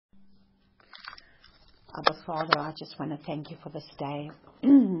Abba Father, I just want to thank you for this day.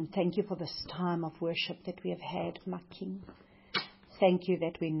 Thank you for this time of worship that we have had, my King. Thank you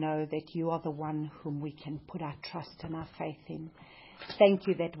that we know that you are the one whom we can put our trust and our faith in. Thank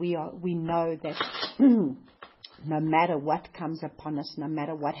you that we know that no matter what comes upon us, no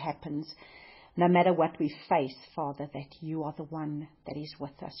matter what happens, no matter what we face, Father, that you are the one that is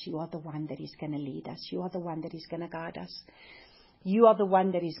with us. You are the one that is going to lead us. You are the one that is going to guide us. You are the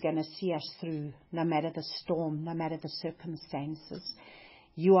one that is going to see us through, no matter the storm, no matter the circumstances.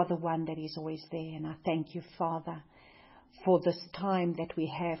 You are the one that is always there. And I thank you, Father, for this time that we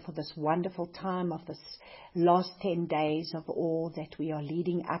have, for this wonderful time of this last 10 days of all that we are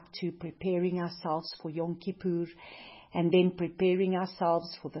leading up to, preparing ourselves for Yom Kippur, and then preparing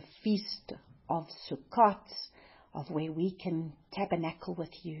ourselves for the feast of Sukkot, of where we can tabernacle with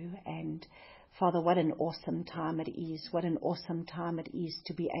you. And Father, what an awesome time it is. What an awesome time it is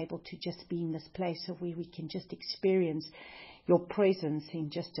to be able to just be in this place of where we can just experience your presence in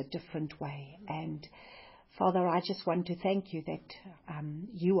just a different way. And Father, I just want to thank you that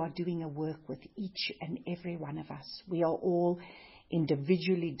you are doing a work with each and every one of us. We are all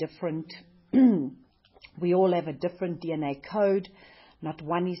individually different. We all have a different DNA code. Not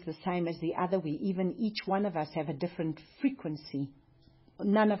one is the same as the other. Each one of us have a different frequency.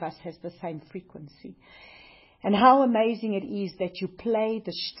 None of us has the same frequency. And how amazing it is that you play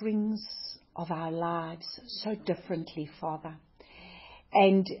the strings of our lives so differently, Father.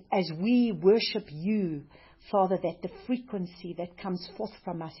 And as we worship you, Father, that the frequency that comes forth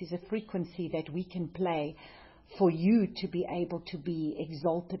from us is a frequency that we can play for you to be able to be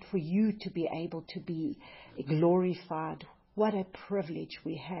exalted, for you to be able to be glorified. What a privilege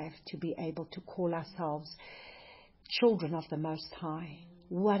we have to be able to call ourselves children of the Most High.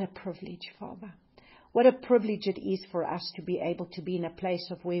 What a privilege, Father. What a privilege it is for us to be able to be in a place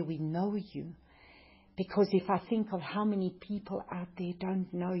of where we know you. Because if I think of how many people out there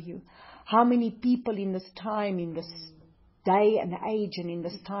don't know you, how many people in this time, in this day and age, and in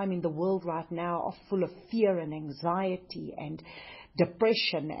this time in the world right now are full of fear and anxiety and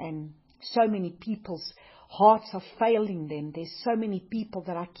depression, and so many people's hearts are failing them. There's so many people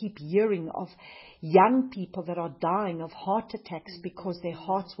that I keep hearing of, young people that are dying of heart attacks because their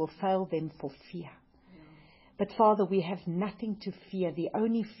hearts will fail them for fear. But Father, we have nothing to fear. The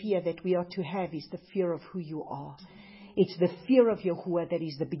only fear that we are to have is the fear of who you are. It's the fear of Yahuwah that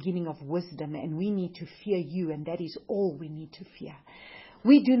is the beginning of wisdom, and we need to fear you, and that is all we need to fear.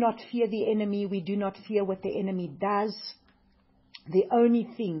 We do not fear the enemy. We do not fear what the enemy does. The only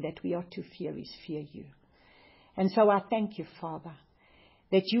thing that we are to fear is fear you. And so I thank you, Father,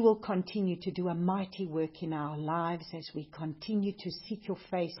 that you will continue to do a mighty work in our lives as we continue to seek your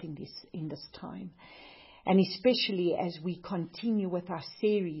face in this time. And especially as we continue with our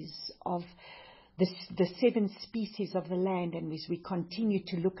series of the 7 species of the land, and as we continue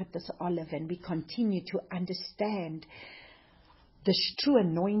to look at this olive, and we continue to understand this true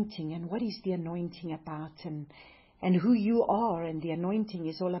anointing, and what is the anointing about, and who you are. And the anointing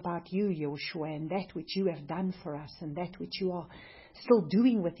is all about you, Yahushua, and that which you have done for us, and that which you are still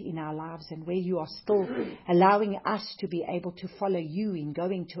doing within our lives, and where you are still allowing us to be able to follow you in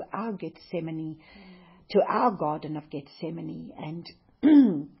going to our Gethsemane, to our Garden of Gethsemane,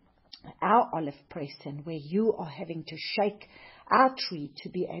 and our olive press, and where you are having to shake our tree to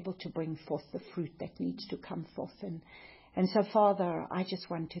be able to bring forth the fruit that needs to come forth. And so, Father, I just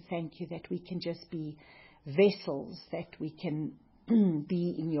want to thank you that we can just be vessels, that we can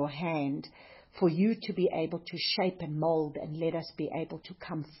be in your hand, for you to be able to shape and mold, and let us be able to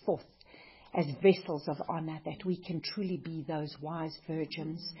come forth as vessels of honor, that we can truly be those wise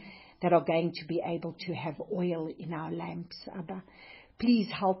virgins that are going to be able to have oil in our lamps. Abba, please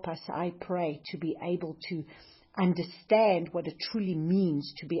help us, I pray, to be able to understand what it truly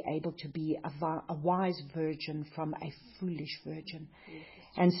means to be able to be a wise virgin from a foolish virgin.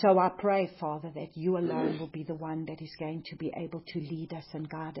 And so I pray, Father, that you alone will be the one that is going to be able to lead us and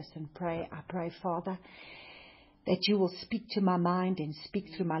guide us. And I pray, Father, that you will speak to my mind and speak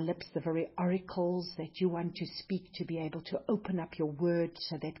through my lips the very oracles that you want to speak, to be able to open up your word,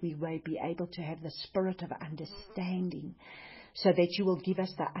 so that we may be able to have the spirit of understanding, so that you will give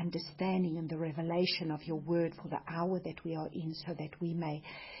us the understanding and the revelation of your word for the hour that we are in, so that we may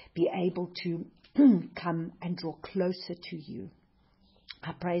be able to come and draw closer to you.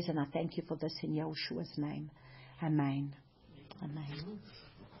 I praise and I thank you for this in Yahushua's name. Amen. Amen.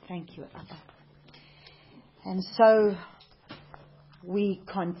 Thank you, Abba. And so we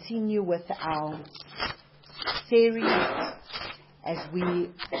continue with our series as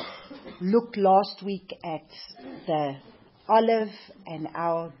we looked last week at the olive, and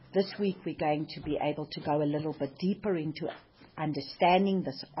this week we're going to be able to go a little bit deeper into understanding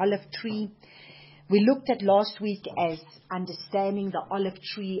this olive tree. We looked at last week as understanding the olive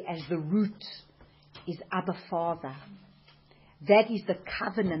tree as the root is Abba Father. That is the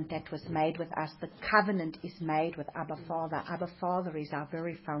covenant that was made with us. The covenant is made with Abba Father. Abba Father is our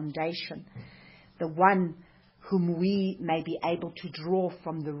very foundation, the one whom we may be able to draw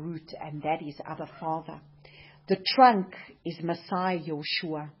from the root, and that is Abba Father. The trunk is Messiah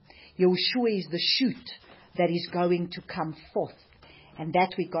Yahushua. Yahushua is the shoot that is going to come forth. And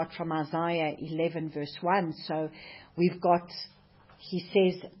that we got from Isaiah 11 verse 1. So we've got,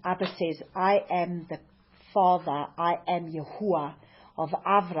 Abba says, I am the Father, I am Yahuwah of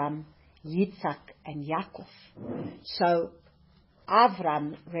Avram, Yitzhak, and Yaakov. So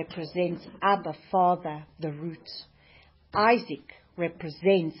Avram represents Abba Father, the root. Isaac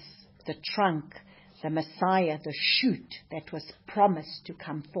represents the trunk, the Messiah, the shoot that was promised to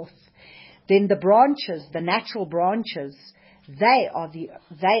come forth. Then the branches, the natural branches, they are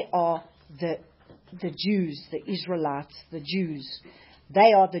the Jews, the Israelites, the Jews.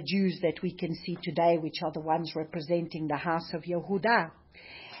 They are the Jews that we can see today, which are the ones representing the house of Yehudah.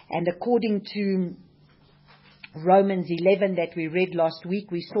 And according to Romans 11 that we read last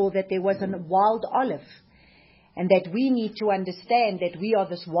week, we saw that there was a wild olive. And that we need to understand that we are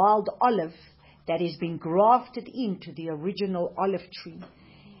this wild olive that has been grafted into the original olive tree.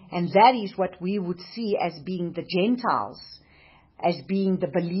 And that is what we would see as being the Gentiles, as being the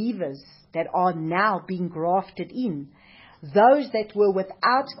believers that are now being grafted in. Those that were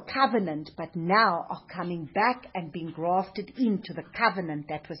without covenant but now are coming back and being grafted into the covenant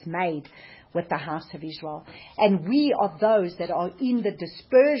that was made with the house of Israel. And we are those that are in the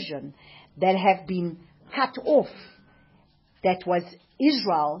dispersion that have been cut off. That was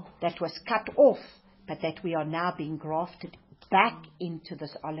Israel that was cut off, but that we are now being grafted back into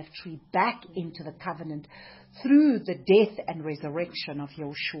this olive tree, back into the covenant through the death and resurrection of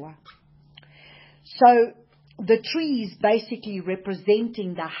Yahushua. So the tree is basically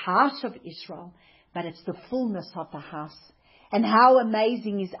representing the house of Israel, but it's the fullness of the house. And how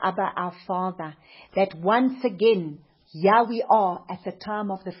amazing is Abba our Father, that once again, here we are at the time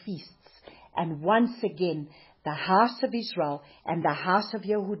of the feasts, and once again, the house of Israel and the house of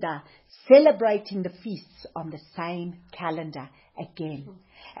Yehudah celebrating the feasts on the same calendar again.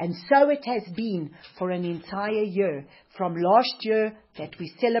 And so it has been for an entire year. From last year that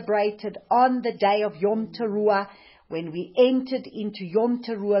we celebrated on the day of Yom Teruah, when we entered into Yom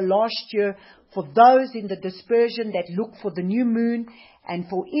Teruah last year, for those in the dispersion that look for the new moon, and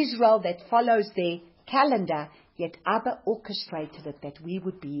for Israel that follows their calendar, yet Abba orchestrated it that we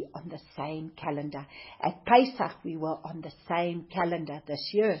would be on the same calendar. At Pesach we were on the same calendar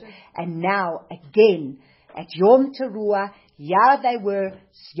this year. And now again, at Yom Teruah,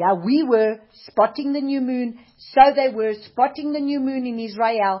 we were spotting the new moon, so they were spotting the new moon in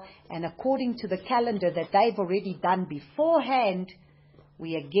Israel, and according to the calendar that they've already done beforehand,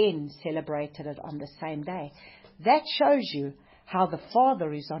 we again celebrated it on the same day. That shows you how the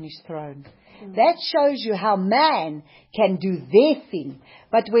Father is on his throne. That shows you how man can do their thing.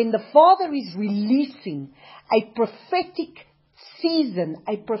 But when the Father is releasing a prophetic season,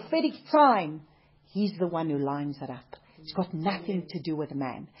 a prophetic time, he's the one who lines it up. It's got nothing to do with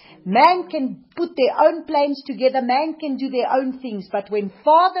man. Man can put their own plans together. Man can do their own things. But when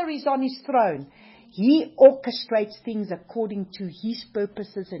Father is on his throne, he orchestrates things according to his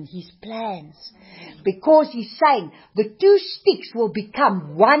purposes and his plans. Because he's saying the two sticks will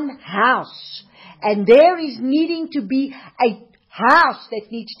become one house. And there is needing to be a house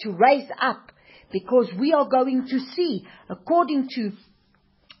that needs to raise up. Because we are going to see, according to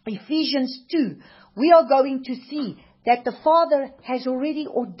Ephesians 2, we are going to see that the Father has already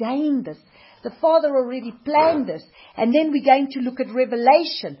ordained this. The Father already planned this. And then we're going to look at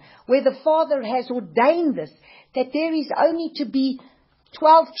Revelation, where the Father has ordained this, that there is only to be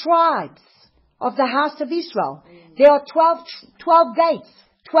 12 tribes of the house of Israel. There are 12 gates,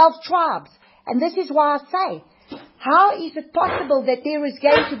 12 tribes. And this is why I say, how is it possible that there is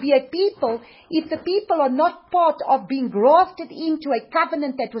going to be a people if the people are not part of being grafted into a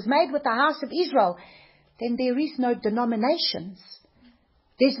covenant that was made with the house of Israel? Then there is no denominations.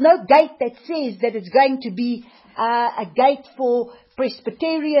 There's no gate that says that it's going to be a gate for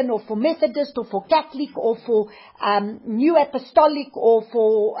Presbyterian or for Methodist or for Catholic or for New Apostolic or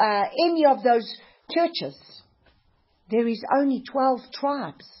for any of those churches. There is only 12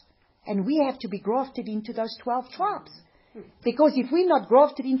 tribes. And we have to be grafted into those 12 tribes. Because if we're not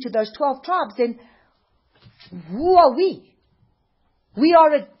grafted into those 12 tribes, then who are we? We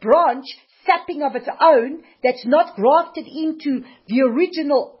are a branch sapping of its own that's not grafted into the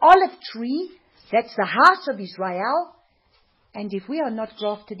original olive tree, that's the house of Israel. And if we are not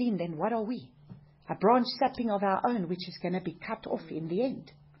grafted in, then what are we? A branch sapping of our own, which is going to be cut off in the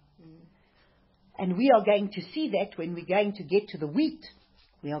end. And we are going to see that when we're going to get to the wheat.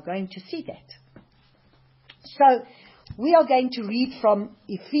 We are going to see that. So, we are going to read from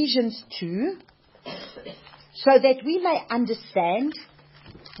Ephesians 2, so that we may understand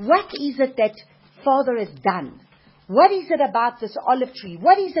what is it that Father has done. What is it about this olive tree?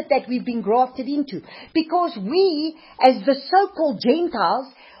 What is it that we've been grafted into? Because we, as the so-called Gentiles,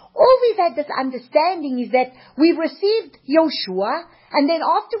 all we've had this understanding is that we've received Yeshua, and then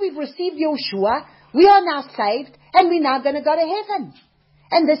after we've received Yeshua, we are now saved, and we're now going to go to heaven.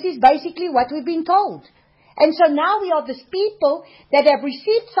 And this is basically what we've been told. And so now we are this people that have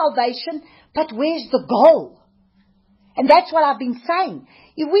received salvation, but where's the goal? And that's what I've been saying.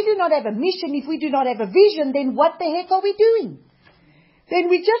 If we do not have a mission, if we do not have a vision, then what the heck are we doing? Then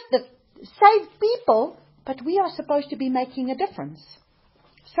we're just the saved people, but we are supposed to be making a difference.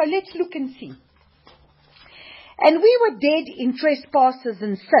 So let's look and see. And we were dead in trespasses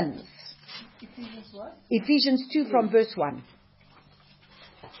and sins. Ephesians what? Ephesians 2 from verse 1.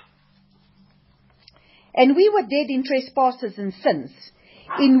 And we were dead in trespasses and sins,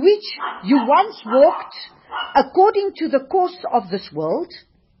 in which you once walked according to the course of this world,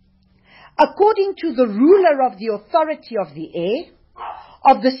 according to the ruler of the authority of the air,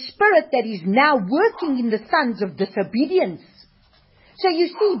 of the spirit that is now working in the sons of disobedience. So you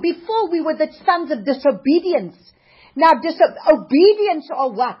see, before we were the sons of disobedience. Now disobedience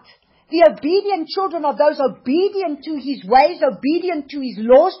are what? The obedient children are those obedient to His ways, obedient to His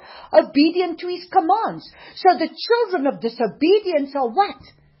laws, obedient to His commands. So the children of disobedience are what?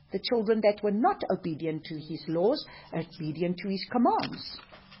 The children that were not obedient to His laws, obedient to His commands.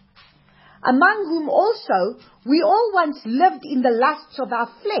 Among whom also we all once lived in the lusts of our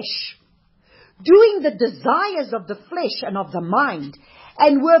flesh, doing the desires of the flesh and of the mind,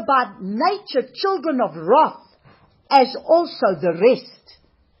 and were by nature children of wrath, as also the rest.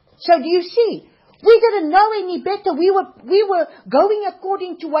 So do you see? We didn't know any better. We were going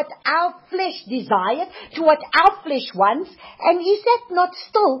according to what our flesh desired, to what our flesh wants. And is that not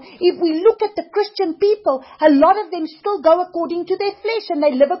still, if we look at the Christian people, a lot of them still go according to their flesh, and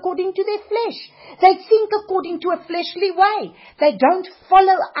they live according to their flesh. They think according to a fleshly way. They don't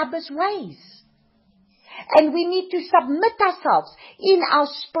follow Abba's ways. And we need to submit ourselves in our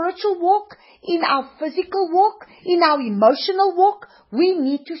spiritual walk, in our physical walk, in our emotional walk. We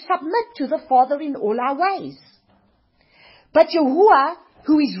need to submit to the Father in all our ways. But Yahuwah,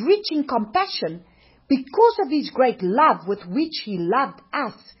 who is rich in compassion, because of His great love with which He loved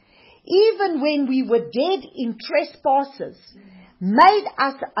us, even when we were dead in trespasses, made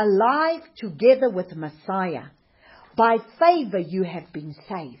us alive together with Messiah. By favor you have been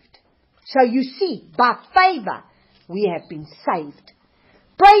saved. So you see, by favor, we have been saved.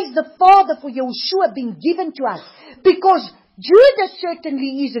 Praise the Father for Yeshua being given to us. Because Judah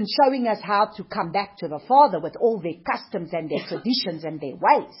certainly isn't showing us how to come back to the Father with all their customs and their traditions and their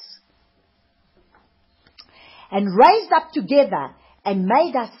ways. And raised up together and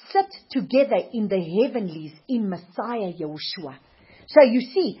made us sit together in the heavenlies in Messiah Yeshua. So you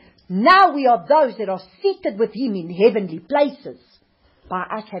see, now we are those that are seated with Him in heavenly places, by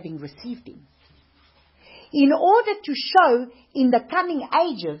us having received Him. In order to show in the coming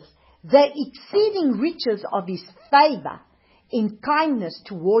ages the exceeding riches of His favor in kindness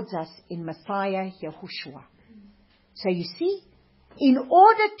towards us in Messiah Yahushua. So you see, in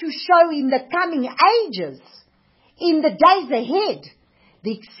order to show in the coming ages, in the days ahead,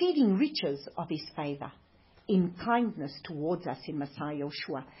 the exceeding riches of His favor in kindness towards us in Messiah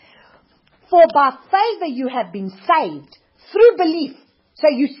Yahushua. For by favor you have been saved through belief. So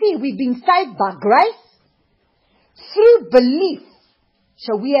you see, we've been saved by grace through belief.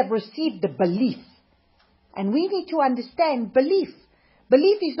 So we have received the belief. And we need to understand belief.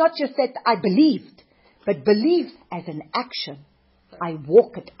 Belief is not just that I believed, but belief as an action. I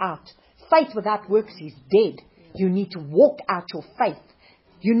walk it out. Faith without works is dead. You need to walk out your faith.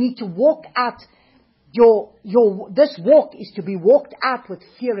 You need to walk out this walk is to be walked out with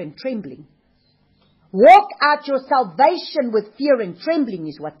fear and trembling. Walk out your salvation with fear and trembling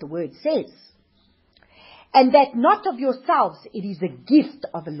is what the word says. And that not of yourselves, it is a gift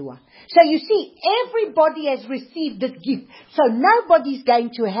of Eloah. So you see, everybody has received this gift. So nobody's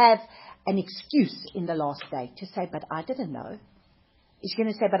going to have an excuse in the last day to say, but I didn't know. He's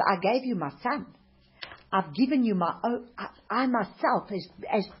going to say, but I gave you my son. I've given you my own. I myself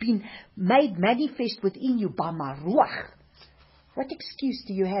has been made manifest within you by my ruach. What excuse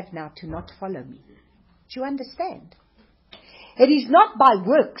do you have now to not follow me? Do you understand? It is not by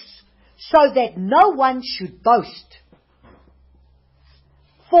works, so that no one should boast.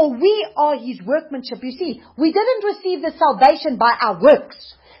 For we are His workmanship. You see, we didn't receive the salvation by our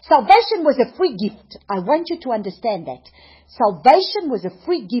works. Salvation was a free gift. I want you to understand that. Salvation was a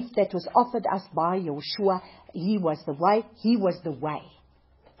free gift that was offered us by Yeshua. He was the way. He was the way.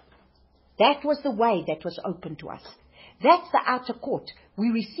 That was the way that was open to us. That's the outer court.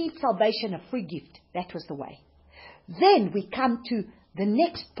 We received salvation, a free gift. That was the way. Then we come to the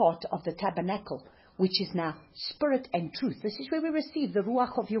next part of the tabernacle, which is now spirit and truth. This is where we receive the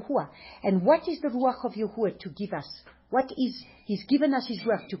Ruach of Yahuwah. And what is the Ruach of Yahuwah to give us? What is, He's given us His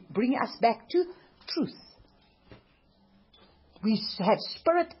Ruach to bring us back to truth. We have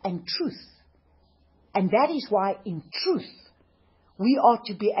spirit and truth. And that is why in truth, we are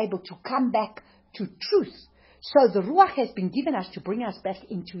to be able to come back to truth. So the Ruach has been given us to bring us back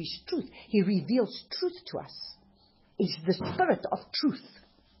into His truth. He reveals truth to us. It's the spirit of truth.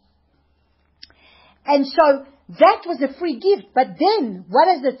 And so that was a free gift. But then, what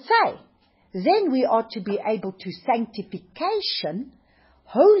does it say? Then we are to be able to sanctification,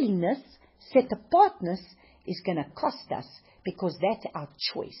 holiness, set apartness is going to cost us because that's our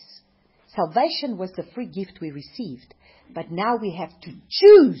choice. Salvation was the free gift we received. But now we have to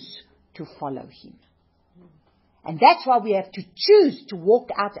choose to follow Him. And that's why we have to choose to walk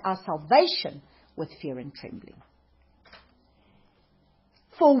out our salvation with fear and trembling.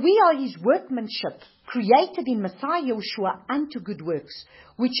 For we are His workmanship, created in Messiah Yeshua unto good works,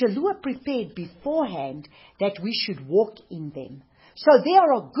 which Yahuwah prepared beforehand that we should walk in them. So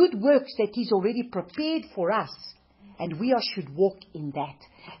there are good works that He's already prepared for us, and we should walk in that.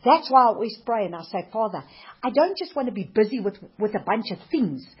 That's why I always pray and I say, Father, I don't just want to be busy with a bunch of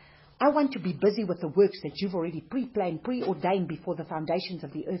things. I want to be busy with the works that You've already pre-planned, preordained before the foundations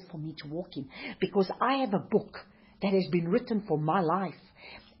of the earth for me to walk in. Because I have a book that has been written for my life.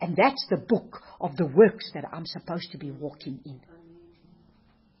 And that's the book of the works that I'm supposed to be walking in.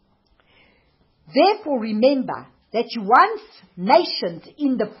 Therefore remember that you once nations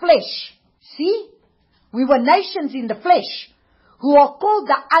in the flesh. See? We were nations in the flesh who are called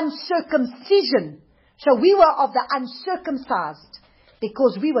the uncircumcision. So we were of the uncircumcised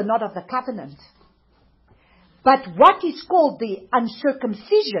because we were not of the covenant. But what is called the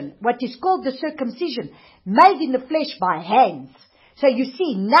uncircumcision, what is called the circumcision, made in the flesh by hands. So you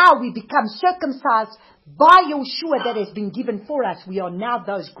see, now we become circumcised by Yeshua that has been given for us. We are now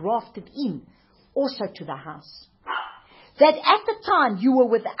those grafted in also to the house. That at the time you were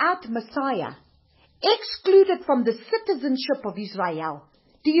without Messiah, excluded from the citizenship of Israel.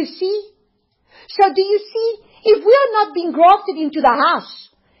 Do you see? So do you see? If we are not being grafted into the house,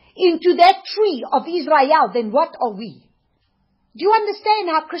 into that tree of Israel, then what are we? Do you understand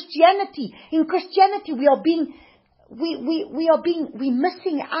how in Christianity we're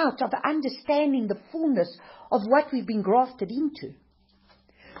missing out of understanding the fullness of what we've been grafted into.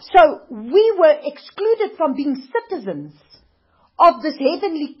 So we were excluded from being citizens of this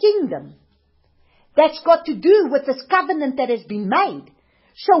heavenly kingdom that's got to do with this covenant that has been made.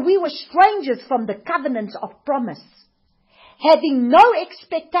 So we were strangers from the covenants of promise, having no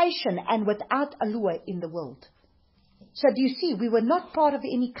expectation and without allure in the world. So do you see, we were not part of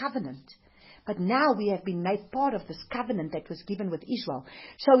any covenant. But now we have been made part of this covenant that was given with Israel.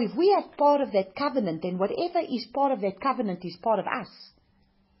 So if we have part of that covenant, then whatever is part of that covenant is part of us.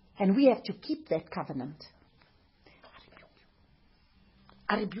 And we have to keep that covenant.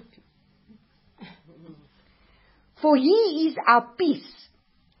 I rebuke you. For He is our peace,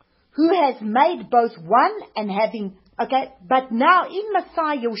 who has made both one and having... Okay, but now in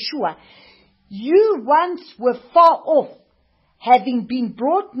Messiah Yeshua, you once were far off, having been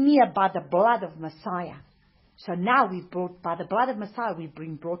brought near by the blood of Messiah. So now by the blood of Messiah, we've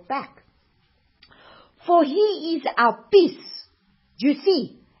been brought back. For He is our peace. Do you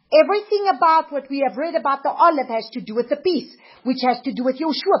see? Everything about what we have read about the olive has to do with the peace, which has to do with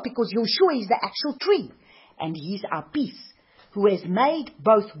Yeshua, because Yeshua is the actual tree. And He's our peace, who has made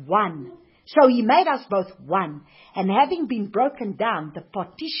both one. So He made us both one. And having been broken down, the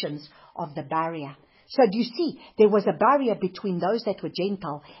partitions of the barrier. So do you see, there was a barrier between those that were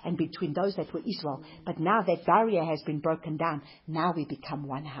Gentile and between those that were Israel. But now that barrier has been broken down. Now we become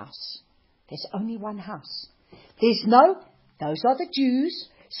one house. There's only one house. Those are the Jews.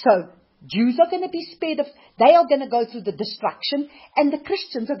 So Jews are going to be spared they are going to go through the destruction, and the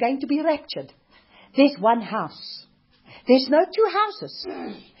Christians are going to be raptured. There's one house. There's no two houses.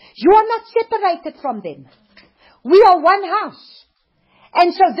 You are not separated from them. We are one house.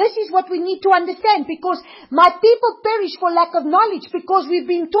 And so this is what we need to understand, because my people perish for lack of knowledge, because we've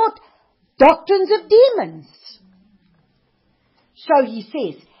been taught doctrines of demons. So he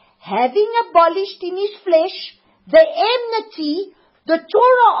says, having abolished in his flesh the enmity, the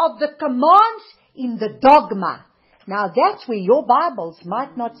Torah of the commands in the dogma. Now that's where your Bibles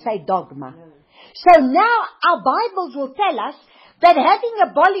might not say dogma. So now our Bibles will tell us that having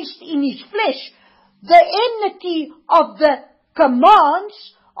abolished in his flesh the enmity of the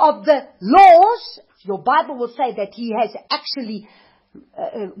commands of the laws, your Bible will say that he has actually,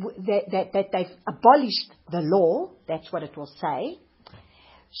 that they've abolished the law, that's what it will say,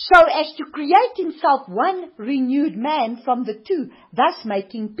 so as to create himself one renewed man from the two, thus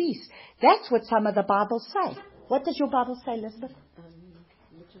making peace. That's what some of the Bibles say. What does your Bible say, Elizabeth?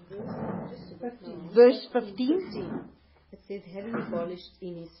 Verse 15. It says, having abolished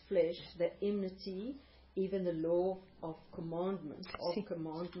in his flesh the enmity, even the law of commandments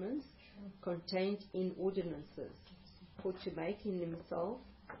contained in ordinances, for to make in himself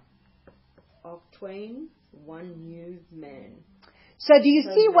of twain one new man. So do you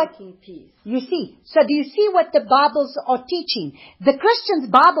see what peace. You see? So do you see what the Bibles are teaching? The Christian's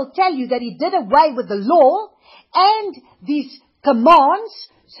Bible tell you that he did away with the law and these commands,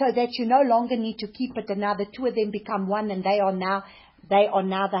 so that you no longer need to keep it, and now the two of them become one, and they are now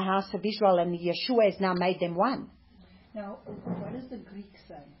the house of Israel, and Yeshua has now made them one. Now, what does the Greek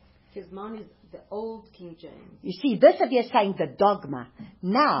say? Because mine is the old King James. You see, this of you is saying the dogma.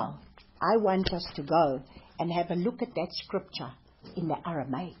 Now, I want us to go and have a look at that scripture in the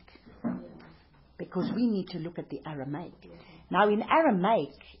Aramaic. Because we need to look at the Aramaic. Now, in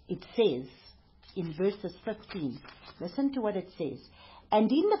Aramaic, it says, in verses 15, listen to what it says. And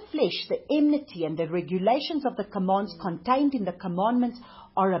in the flesh, the enmity and the regulations of the commands contained in the commandments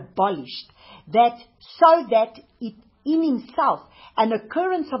are abolished, that so that it in himself an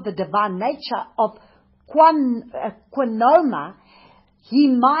occurrence of the divine nature of quanoma, he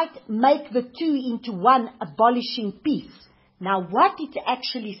might make the two into one, abolishing peace. Now, what it's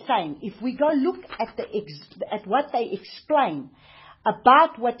actually saying, if we go look at at what they explain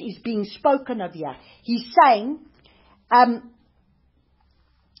about what is being spoken of here, he's saying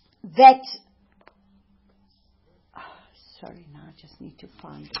that. Sorry, now I just need to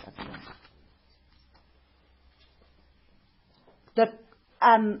find it up here. The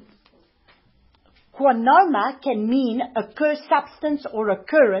quanoma can mean occur, substance or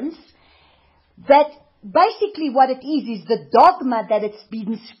occurrence. That basically what it is the dogma that it's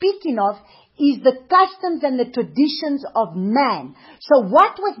been speaking of is the customs and the traditions of man. So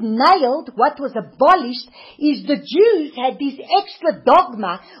what was nailed, what was abolished, is the Jews had this extra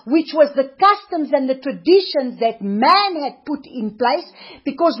dogma, which was the customs and the traditions that man had put in place.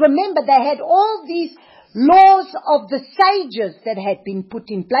 Because remember, they had all these laws of the sages that had been put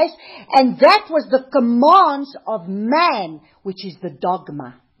in place, and that was the commands of man, which is the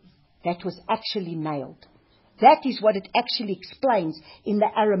dogma that was actually nailed. That is what it actually explains in the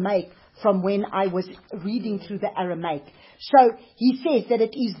Aramaic from when I was reading through the Aramaic. So he says that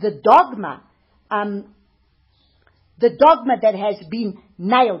it is the dogma that has been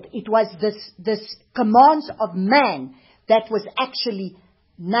nailed. It was this commands of man that was actually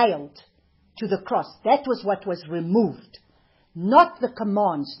nailed to the cross. That was what was removed. Not the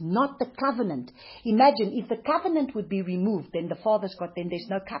commands, not the covenant. Imagine if the covenant would be removed, then the Father's got, then there's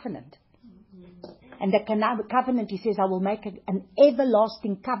no covenant. And the covenant, he says, I will make an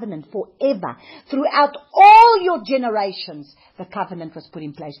everlasting covenant forever. Throughout all your generations, the covenant was put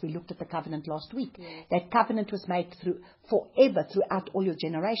in place. We looked at the covenant last week. That covenant was made forever, throughout all your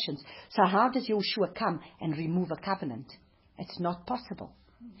generations. So how does Yeshua come and remove a covenant? It's not possible.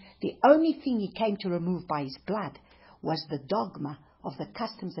 The only thing he came to remove by his blood was the dogma of the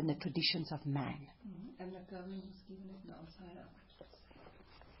customs and the traditions of man. And the covenant was given at Mount Sinai.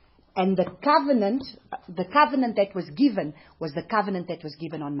 And the covenant that was given was the covenant that was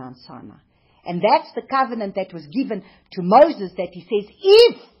given on Mount Sinai. And that's the covenant that was given to Moses, that he says,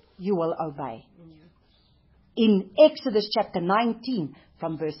 if you will obey. In Exodus chapter 19,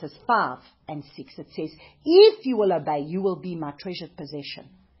 from verses 5 and 6, it says, if you will obey, you will be my treasured possession.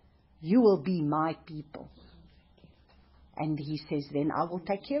 You will be my people. And he says, then I will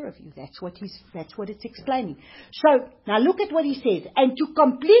take care of you. That's what it's explaining. So, now look at what he says. And to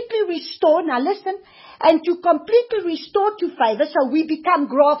completely restore, now listen, and to completely restore to favor, so we become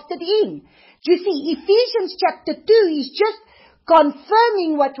grafted in. Do you see, Ephesians chapter 2 is just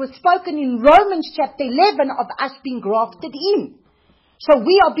confirming what was spoken in Romans chapter 11 of us being grafted in. So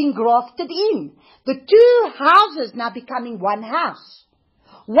we are being grafted in. The two houses now becoming one house.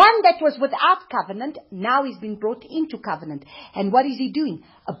 One that was without covenant, now he's been brought into covenant. And what is he doing?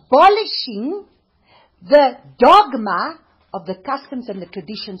 Abolishing the dogma of the customs and the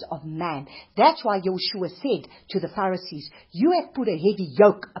traditions of man. That's why Yeshua said to the Pharisees, you have put a heavy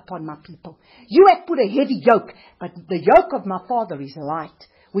yoke upon my people. You have put a heavy yoke, but the yoke of my Father is light,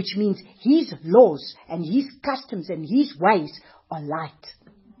 which means his laws and his customs and his ways are light.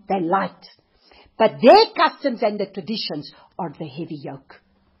 They're light. But their customs and the traditions are the heavy yoke.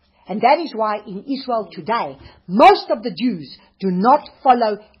 And that is why in Israel today, most of the Jews do not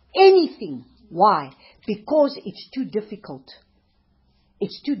follow anything. Why? Because it's too difficult.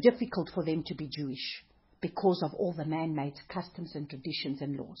 It's too difficult for them to be Jewish because of all the man-made customs and traditions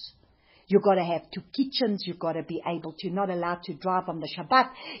and laws. You've got to have 2 kitchens. You've got to be able to, you're not allowed to drive on the Shabbat.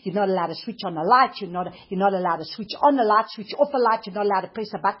 You're not allowed to switch on a light. You're not allowed to switch on a light, switch off a light. You're not allowed to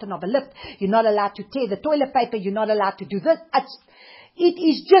press a button of a lift. You're not allowed to tear the toilet paper. You're not allowed to do this. It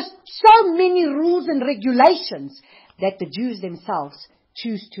is just so many rules and regulations that the Jews themselves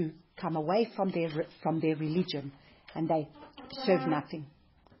choose to come away from their religion, and they serve nothing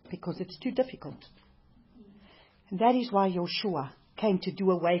because it's too difficult. And that is why Yeshua came to do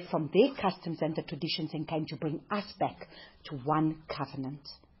away from their customs and the traditions and came to bring us back to one covenant,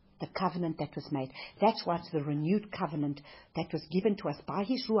 the covenant that was made. That's why it's the renewed covenant that was given to us by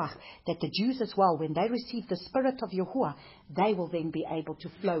his Ruach, that the Jews as well, when they receive the Spirit of Yahuwah, they will then be able to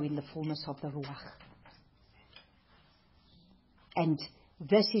flow in the fullness of the Ruach. And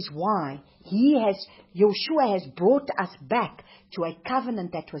this is why Yeshua has brought us back to a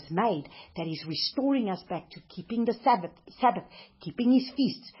covenant that was made, that is restoring us back to keeping the Sabbath, keeping his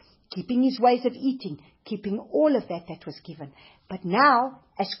feasts, keeping his ways of eating, keeping all of that was given. But now,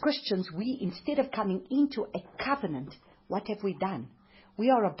 as Christians, we, instead of coming into a covenant, what have we done? We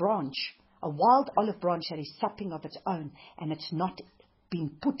are a branch, a wild olive branch that is sapping of its own, and it's not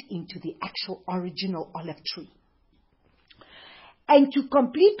been put into the actual original olive tree. And to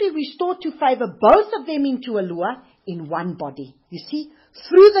completely restore to favor both of them into Alua in one body. You see,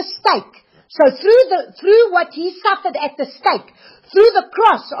 through the stake. So through what he suffered at the stake, through the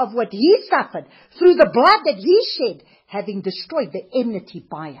cross of what he suffered, through the blood that he shed, having destroyed the enmity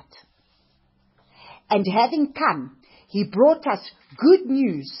by it. And having come, he brought us good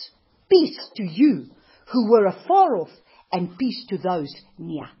news, peace to you who were afar off, and peace to those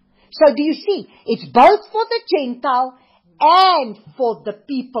near. So do you see, it's both for the Gentile and for the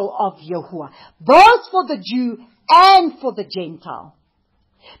people of Yahuwah. Both for the Jew and for the Gentile.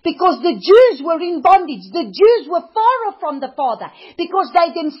 Because the Jews were in bondage. The Jews were far off from the Father. Because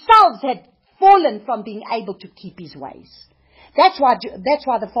they themselves had fallen from being able to keep his ways. That's why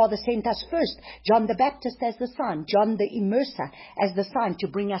the Father sent us first John the Baptist as the sign, John the Immerser as the sign, to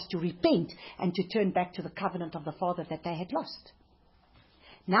bring us to repent and to turn back to the covenant of the Father that they had lost.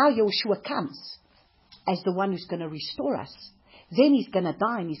 Now Yeshua comes as the one who's going to restore us. Then he's going to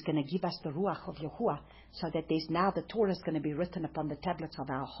die and he's going to give us the Ruach of Yahuwah, so that there's now the Torah is going to be written upon the tablets of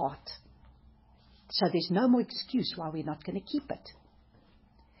our heart. So there's no more excuse why we're not going to keep it.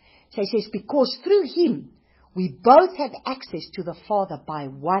 So he says, because through him we both have access to the Father by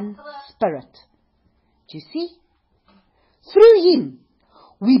one Spirit. Do you see? Through him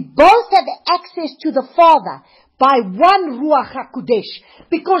we both have access to the Father by one Ruach HaKodesh.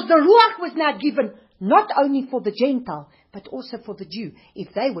 Because the Ruach was now given not only for the Gentile, but also for the Jew,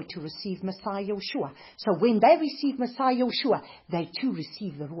 if they were to receive Messiah Yeshua. So when they receive Messiah Yeshua, they too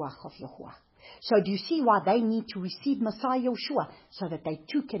receive the Ruach of Yahuwah. So do you see why they need to receive Messiah Yeshua? So that they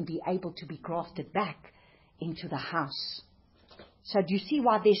too can be able to be grafted back into the house. So do you see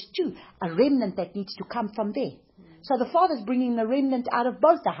why there's too a remnant that needs to come from there? So the Father's bringing the remnant out of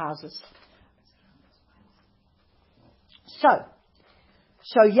both the houses.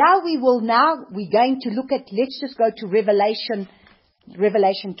 So yeah, we're going to look at, let's just go to Revelation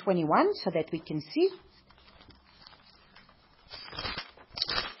 21 so that we can see.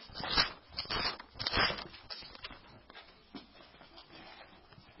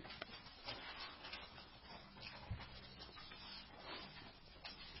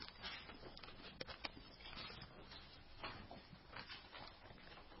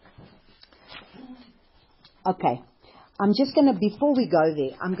 Okay. I'm just going to, before we go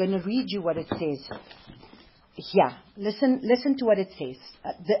there, I'm going to read you what it says here. Listen to what it says.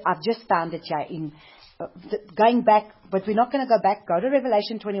 I've just found it here going back, but we're not going to go back. Go to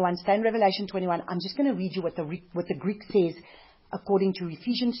Revelation 21, stay in Revelation 21. I'm just going to read you what the Greek says according to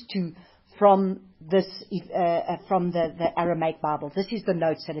Ephesians 2 from the Aramaic Bible. This is the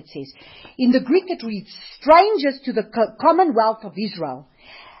notes that it says. In the Greek it reads, strangers to the commonwealth of Israel,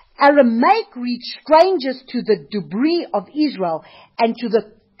 Aramaic read strangers to the debris of Israel and to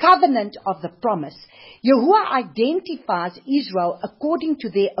the covenant of the promise. Yahuwah identifies Israel according to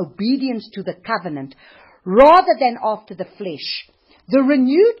their obedience to the covenant, rather than after the flesh. The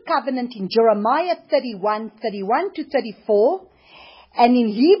renewed covenant in Jeremiah 31 to 34, and in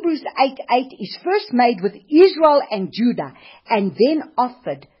Hebrews 8:8 is first made with Israel and Judah, and then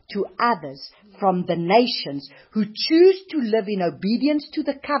offered to others from the nations who choose to live in obedience to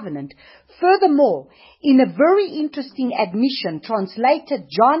the covenant. Furthermore, in a very interesting admission, translated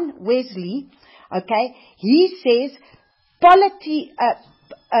John Wesley, he says, polity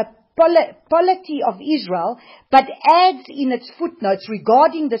of Israel, but adds in its footnotes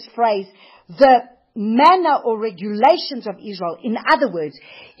regarding this phrase, the manner or regulations of Israel. In other words,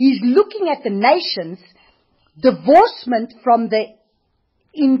 he's looking at the nations' divorcement from the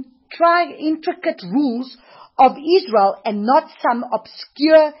intricate rules of Israel and not some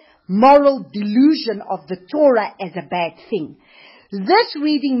obscure moral delusion of the Torah as a bad thing. This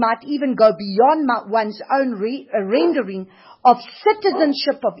reading might even go beyond one's own rendering of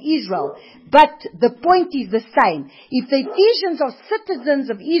citizenship of Israel, but the point is the same. If the Ephesians are citizens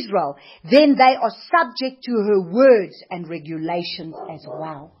of Israel, then they are subject to her words and regulations as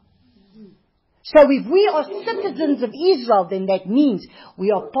well. So if we are citizens of Israel, then that means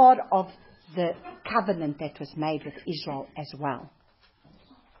we are part of the covenant that was made with Israel as well.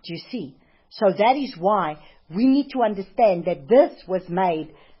 Do you see? So that is why we need to understand that this was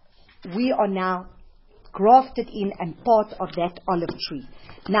made. We are now grafted in and part of that olive tree.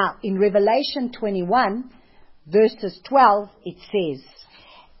 Now, in Revelation 21, verses 12, it says,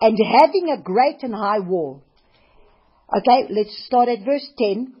 and having a great and high wall. Okay, let's start at verse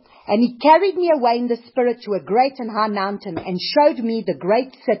 10. And he carried me away in the spirit to a great and high mountain and showed me the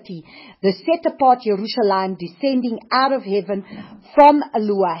great city, the set apart Jerusalem, descending out of heaven from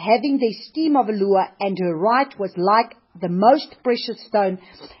Eloah, having the esteem of Eloah, and her right was like the most precious stone,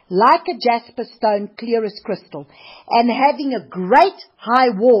 like a jasper stone, clear as crystal, and having a great high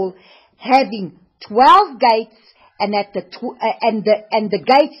wall, having 12 gates, and at the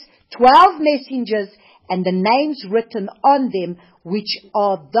gates 12 messengers, and the names written on them, which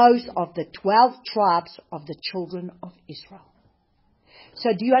are those of the 12 tribes of the children of Israel.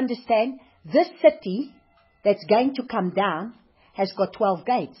 So do you understand? This city that's going to come down has got 12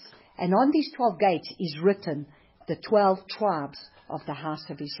 gates. And on these 12 gates is written the 12 tribes of the house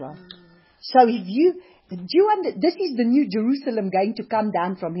of Israel. So this is the new Jerusalem going to come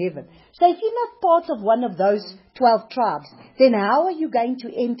down from heaven. So if you're not part of one of those 12 tribes, then how are you going to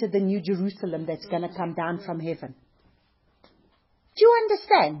enter the new Jerusalem that's going to come down from heaven? Do you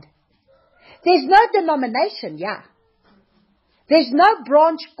understand? There's no denomination, There's no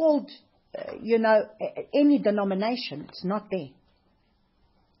branch called, any denomination. It's not there.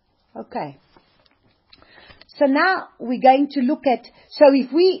 Okay. So now we're going to look at, so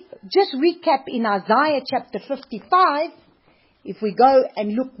if we just recap in Isaiah chapter 55, if we go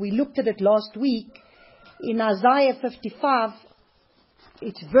and look, we looked at it last week, in Isaiah 55,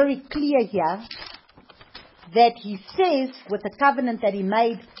 it's very clear here that he says, with the covenant that he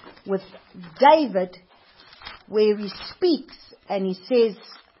made with David, where he speaks and he says,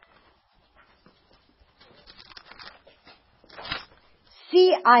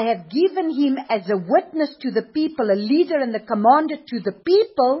 see, I have given him as a witness to the people, a leader and a commander to the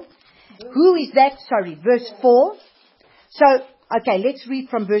people. Who is that? Verse 4. So, okay, let's read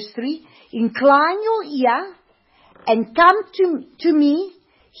from verse 3. Incline your ear and come to me,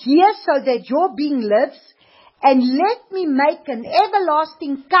 hear so that your being lives, and let me make an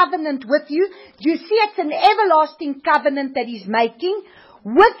everlasting covenant with you. Do you see it's an everlasting covenant that he's making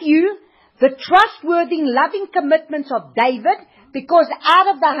with you, the trustworthy, loving commitments of David, because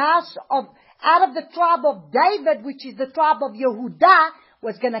out of the tribe of David, which is the tribe of Yehudah,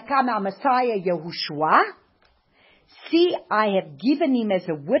 was going to come our Messiah, Yahushua. See, I have given him as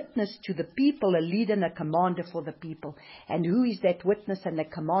a witness to the people, a leader and a commander for the people. And who is that witness and the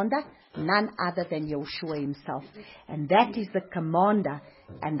commander? None other than Yahushua himself. And that is the commander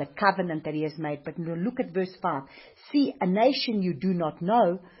and the covenant that he has made. But look at verse 5. See, a nation you do not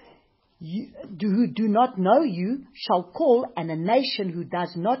know, who do not know you shall call, and a nation who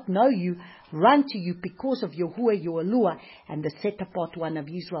does not know you run to you because of Yahuwah your Eloah and the set apart one of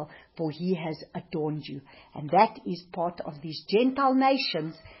Israel, for he has adorned you. And that is part of these Gentile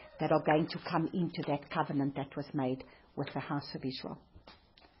nations that are going to come into that covenant that was made with the house of Israel.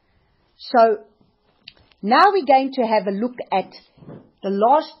 So now we're going to have a look at the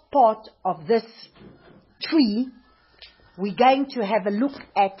last part of this tree. We're going to have a look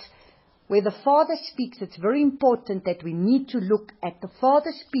at where the Father speaks, it's very important that we need to look at the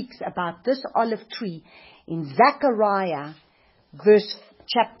Father speaks about this olive tree in Zechariah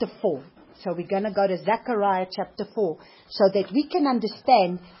chapter 4. So we're going to go to Zechariah chapter 4 so that we can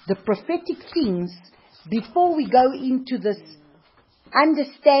understand the prophetic things before we go into this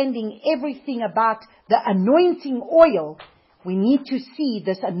understanding everything about the anointing oil. We need to see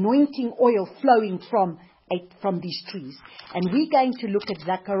this anointing oil flowing from these trees. And we're going to look at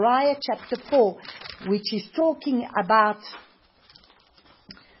Zechariah chapter 4, which is talking about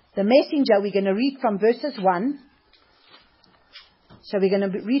the messenger. We're going to read from verses 1. So we're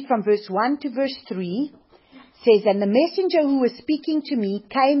going to read from verse 1 to verse 3. It says, "And the messenger who was speaking to me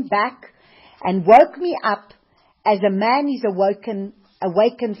came back and woke me up as a man is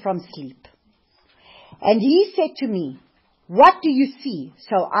awakened from sleep. And he said to me, 'What do you see?'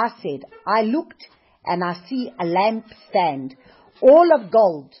 So I said, 'I looked, and I see a lampstand, all of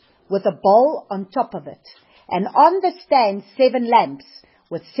gold, with a bowl on top of it. And on the stand 7 lamps,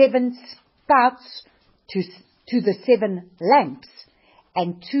 with 7 spouts to the 7 lamps,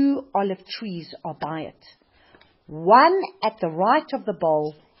 and 2 olive trees are by it, one at the right of the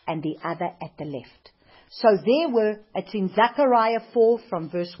bowl, and the other at the left.'" So it's in Zechariah 4 from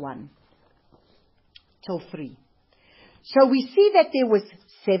verse 1 till 3. So we see that there was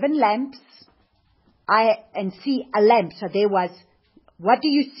 7 lamps, and see a lamp. So there was, what do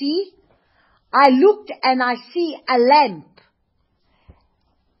you see? I looked and I see a lamp,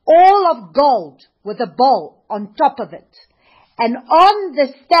 all of gold, with a bowl on top of it. And on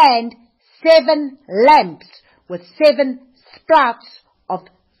the stand, 7 lamps, with 7 sprouts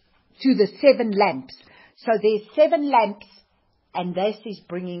to the 7 lamps. So there's 7 lamps, and this is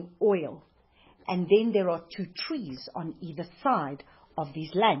bringing oil. And then there are 2 trees on either side of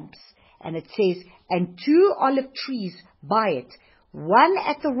these lamps. And it says, "And 2 olive trees by it, one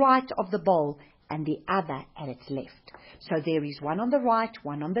at the right of the bowl, and the other at its left." So there is one on the right,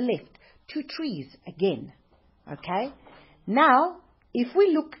 one on the left. 2 trees again. Okay? Now, if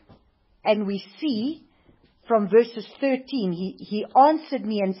we look and we see from verses 13, he answered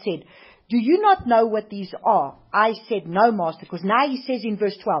me and said, "Do you not know what these are?" I said, "No, Master," because now he says in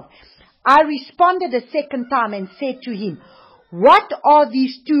verse 12, "I responded a second time and said to him, 'What are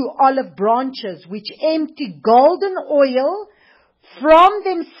these 2 olive branches which empty golden oil from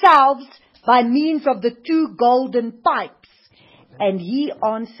themselves by means of the 2 golden pipes?' And he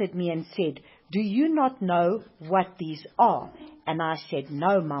answered me and said, 'Do you not know what these are?' And I said,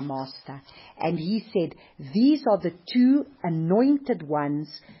 'No, my master.' And he said, 'These are the 2 anointed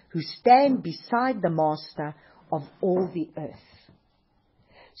ones who stand beside the master of all the earth.'"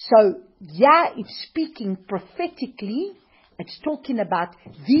 So, it's speaking prophetically. It's talking about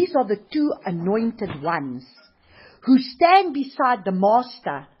these are the 2 anointed ones who stand beside the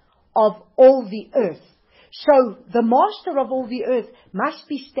master of all the earth. So the master of all the earth must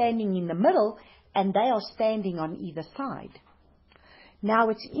be standing in the middle, and they are standing on either side. Now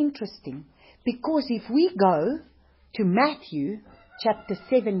it's interesting, because if we go to Matthew chapter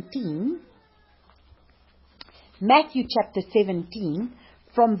 17,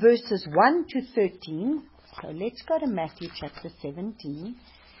 from verses 1 to 13, so let's go to Matthew chapter 17,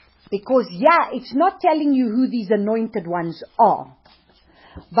 because it's not telling you who these anointed ones are.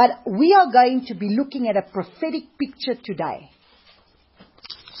 But we are going to be looking at a prophetic picture today.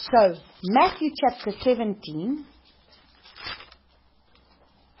 So, Matthew chapter 17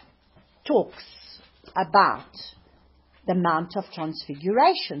 talks about the Mount of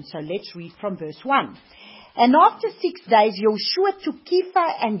Transfiguration. So let's read from verse 1. "And after 6 days, Joshua took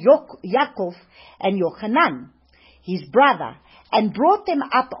Kepha and Yaakov and Yochanan, his brother, and brought them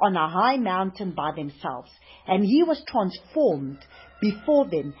up on a high mountain by themselves. And he was transformed before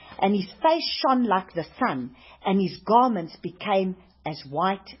them, and his face shone like the sun, and his garments became as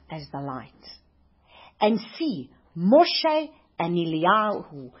white as the light. And see, Moshe and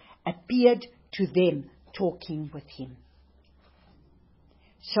Eliyahu appeared to them, talking with him."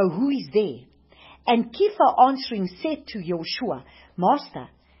 So who is there? "And Kepha answering said to Joshua, 'Master,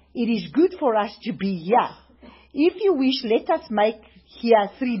 it is good for us to be here. If you wish, let us make here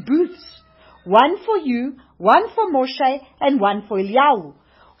 3 booths, one for you, one for Moshe, and one for Eliyahu.'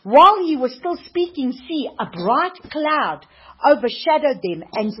 While he was still speaking, see, a bright cloud overshadowed them,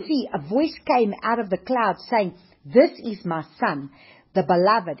 and see, a voice came out of the cloud saying, 'This is my son, the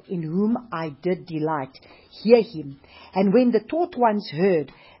beloved, in whom I did delight. Hear him.' And when the taught ones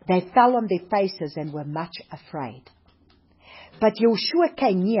heard, they fell on their faces and were much afraid. But Joshua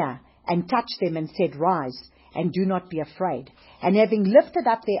came near and touched them and said, 'Rise, and do not be afraid.' And having lifted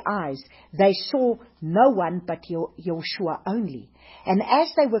up their eyes, they saw no one but Yahushua only. And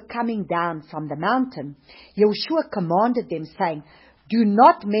as they were coming down from the mountain, Yahushua commanded them, saying, do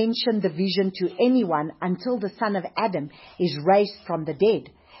not mention the vision to anyone until the son of Adam is raised from the dead.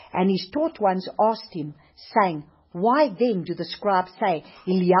 And his taught ones asked him, saying, why then do the scribes say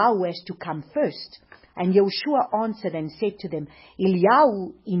Eliyahu has to come first? And Yahushua answered and said to them,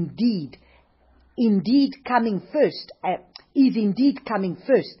 Eliyahu is indeed coming first,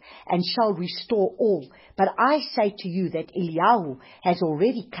 and shall restore all. But I say to you that Eliyahu has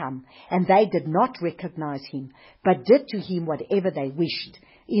already come, and they did not recognize him, but did to him whatever they wished.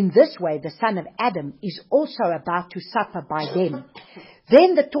 In this way the son of Adam is also about to suffer by them.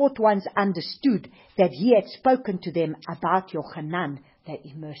 Then the taught ones understood that he had spoken to them about Yochanan the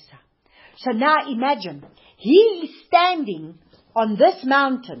Immerser. So now imagine, he is standing on this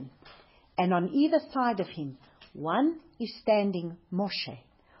mountain, and on either side of him, one is standing Moshe.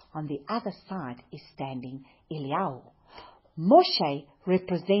 On the other side is standing Eliyahu. Moshe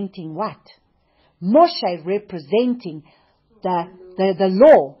representing what? Moshe representing the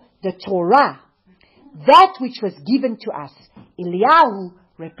law, the Torah, that which was given to us. Eliyahu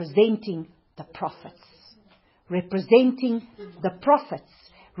representing the prophets. Representing the prophets.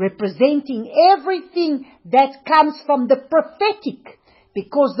 Representing everything that comes from the prophetic.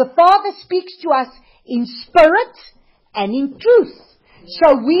 Because the Father speaks to us in spirit and in truth.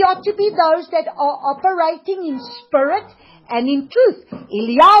 So we are to be those that are operating in spirit and in truth.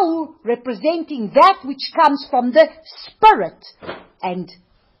 Eliyahu representing that which comes from the spirit, and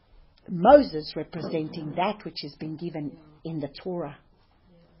Moses representing that which has been given in the Torah.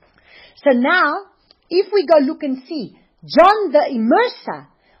 So now, if we go look and see, John the Immerser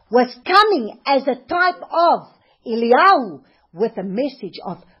was coming as a type of Eliyahu, with a message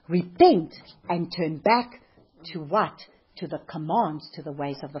of repent and turn back to what? To the commands, to the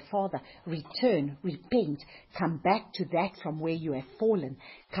ways of the Father. Return, repent, come back to that from where you have fallen.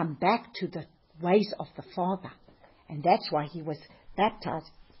 Come back to the ways of the Father. And that's why he was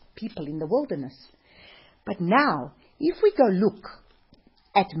baptized people in the wilderness. But now, if we go look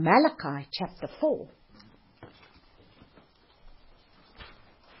at Malachi chapter 4,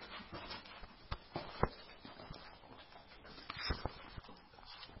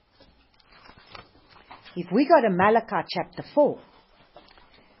 if we go to Malachi chapter 4,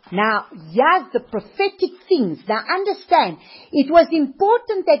 now, here's the prophetic things. Now understand, it was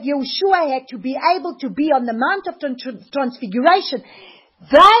important that Yahushua had to be able to be on the Mount of Transfiguration.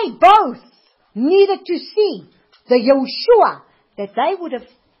 They both needed to see the Yahushua that they would have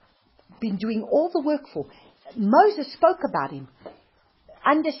been doing all the work for. Moses spoke about him.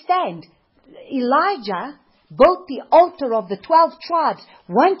 Understand, Elijah built the altar of the 12 tribes,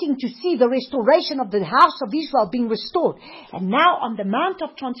 wanting to see the restoration of the house of Israel being restored. And now on the Mount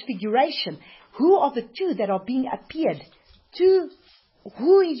of Transfiguration, who are the two that are being appeared to?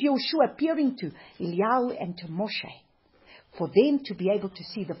 Who is Yahushua appearing to? Eliyahu and to Moshe. For them to be able to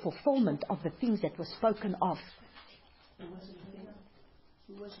see the fulfillment of the things that were spoken of.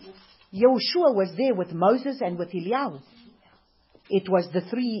 Yahushua was there with Moses and with Eliyahu. It was the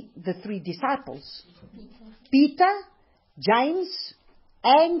three disciples. Peter, James,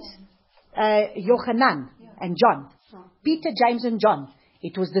 and Yochanan and John. Peter, James, and John.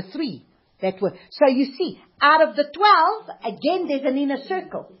 It was the three that were. So you see, out of the 12, again there's an inner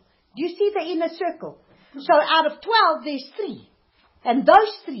circle. Do you see the inner circle? So out of 12, there's 3. And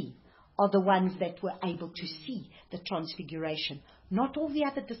those 3 are the ones that were able to see the transfiguration. Not all the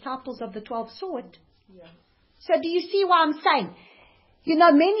other disciples of the 12 saw it. Yeah. So do you see what I'm saying? You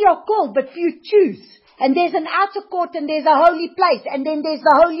know, many are called, but few choose. And there's an outer court and there's a holy place. And then there's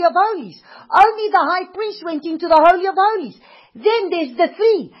the Holy of Holies. Only the high priest went into the Holy of Holies. Then there's the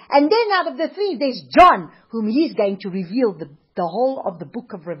 3. And then out of the 3, there's John, whom he's going to reveal. The whole of the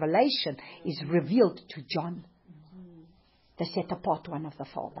book of Revelation is revealed to John. The set apart one of the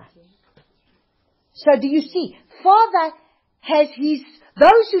Father. So do you see? Father has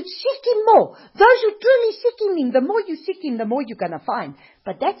those who seek Him more. Those who truly seek Him. The more you seek Him, the more you're going to find.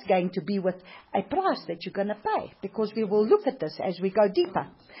 But that's going to be with a price that you're going to pay. Because we will look at this as we go deeper.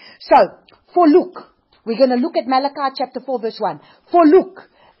 So, for look. We're going to look at Malachi chapter 4 verse 1. For look,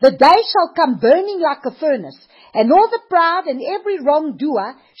 the day shall come burning like a furnace. And all the proud and every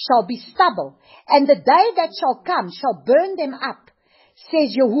wrongdoer shall be stubble. And the day that shall come shall burn them up,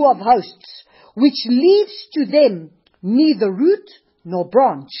 says Yahuwah of hosts, which leaves to them neither root nor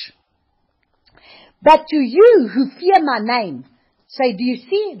branch. But to you who fear my name, say, do you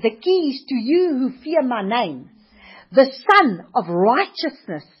see? The key is to you who fear my name. The Son of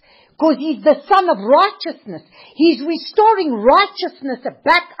Righteousness because He's the Son of righteousness. He's restoring righteousness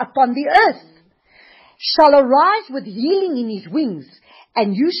back upon the earth. Shall arise with healing in His wings,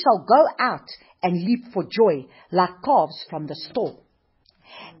 and you shall go out and leap for joy like calves from the stall.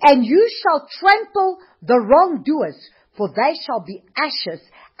 And you shall trample the wrongdoers, for they shall be ashes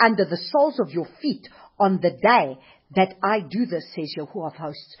under the soles of your feet on the day that I do this, says Yahuwah of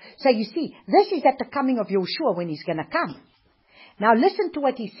hosts. So you see, this is at the coming of Yeshua when He's going to come. Now listen to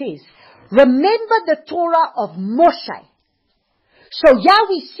what He says. Remember the Torah of Moshe. So here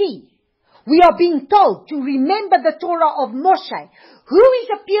we see, we are being told to remember the Torah of Moshe. Who is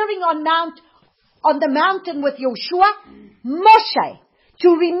appearing on the mountain with Yeshua? Moshe. To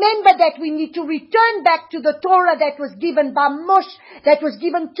remember that we need to return back to the Torah that was given by Moshe, that was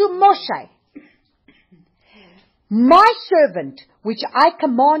given to Moshe. My servant, which I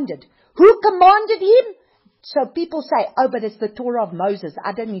commanded. Who commanded him? So people say, oh, but it's the Torah of Moses.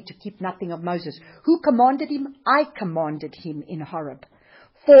 I don't need to keep nothing of Moses. Who commanded him? I commanded him in Horeb.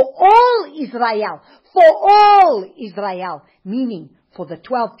 For all Israel, meaning for the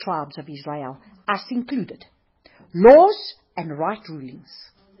 12 tribes of Israel, us included. Laws and right rulings.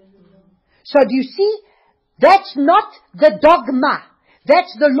 So do you see? That's not the dogma.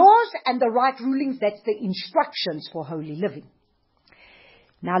 That's the laws and the right rulings. That's the instructions for holy living.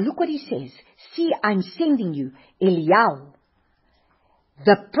 Now look what He says. See, I'm sending you Eliyahu,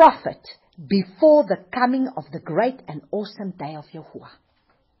 the prophet, before the coming of the great and awesome day of Yahuwah.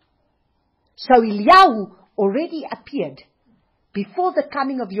 So Eliyahu already appeared before the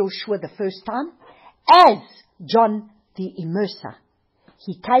coming of Yeshua the first time as John the Immerser.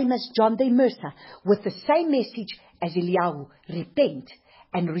 He came as John the Immerser with the same message as Eliyahu, repent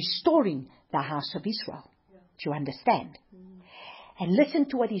and restoring the house of Israel. Do you understand? And listen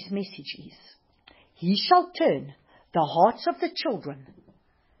to what his message is. He shall turn the hearts of the children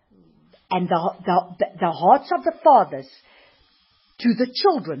and the hearts of the fathers to the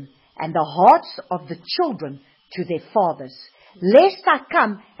children, and the hearts of the children to their fathers, lest I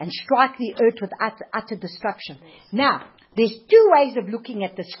come and strike the earth with utter destruction. Now, there's two ways of looking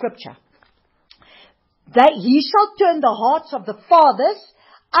at the scripture. He shall turn the hearts of the fathers,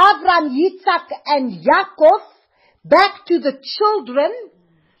 Abraham, Yitzhak, and Yaakov, back to the children.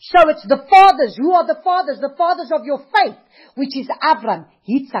 So it's the fathers. Who are the fathers? The fathers of your faith, which is Abraham,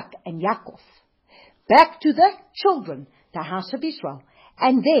 Yitzhak, and Yaakov. Back to the children, the house of Israel.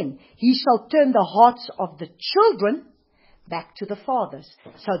 And then he shall turn the hearts of the children back to the fathers.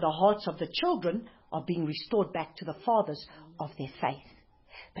 So the hearts of the children are being restored back to the fathers of their faith.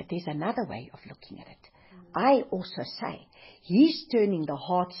 But there's another way of looking at it. I also say he's turning the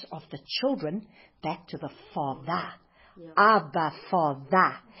hearts of the children back to the Father. Abba,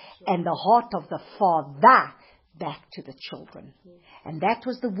 Father. And the heart of the Father back to the children. And that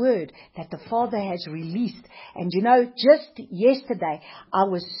was the word that the Father has released. And you know, just yesterday, I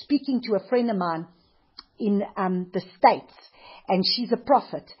was speaking to a friend of mine in the States, and she's a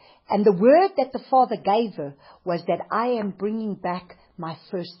prophet. And the word that the Father gave her was that I am bringing back my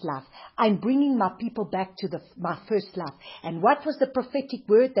first love. I'm bringing my people back to my first love. And what was the prophetic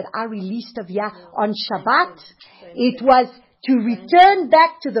word that I released of Yah on Shabbat? It was to return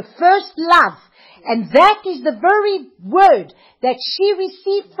back to the first love. And that is the very word that she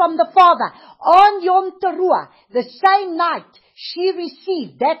received from the Father on Yom Teruah. The same night she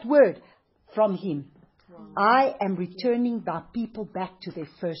received that word from Him. I am returning my people back to their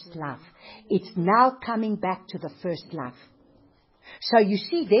first love. It's now coming back to the first love. So you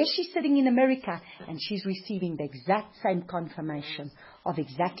see, there she's sitting in America and she's receiving the exact same confirmation of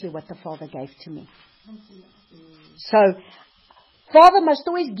exactly what the Father gave to me. So, Father must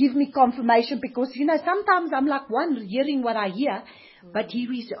always give me confirmation because, you know, sometimes I'm like one hearing what I hear, but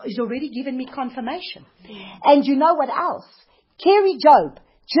He's already given me confirmation. And you know what else? Kerry Job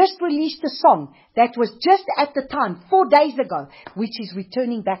just released a song that was just at the time, 4 days ago, which is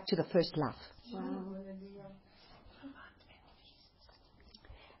returning back to the first love. Wow.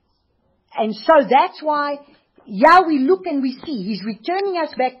 And so that's why, we look and we see He's returning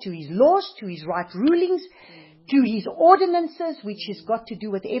us back to His laws, to His right rulings, to His ordinances, which has got to do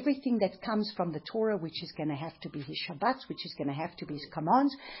with everything that comes from the Torah, which is going to have to be His Shabbats, which is going to have to be His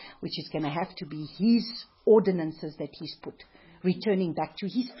commands, which is going to have to be His ordinances that He's put. Returning back to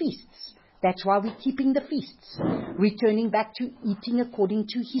His feasts. That's why we're keeping the feasts. Returning back to eating according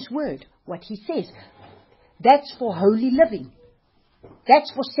to His word, what He says. That's for holy living.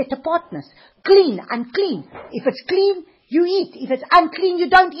 That's for set apartness. Clean, unclean. If it's clean, you eat. If it's unclean, you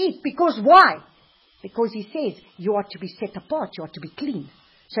don't eat. Because why? Because He says you are to be set apart. You are to be clean.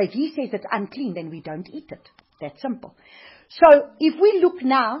 So if He says it's unclean, then we don't eat it. that simple. So if we look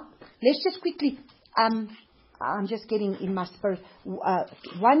now, let's just quickly, I'm just getting in my spirit,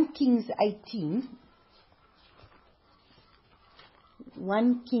 1 Kings 18.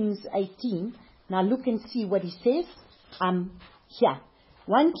 1 Kings 18. Now look and see what he says. Here.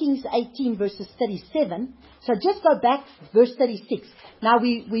 1 Kings 18 verses 37. So just go back, verse 36. Now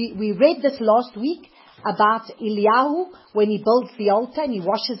we read this last week about Eliyahu when he builds the altar and he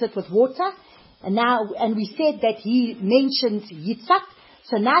washes it with water. And we said that he mentions Yitzhak.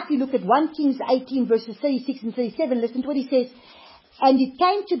 So now if you look at 1 Kings 18 verses 36 and 37, listen to what he says. And it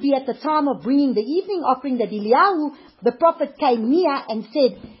came to be at the time of bringing the evening offering that Eliyahu, the prophet, came near and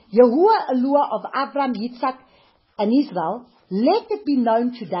said, Yahuwah Eluah of Abraham, Yitzhak, and Israel, let it be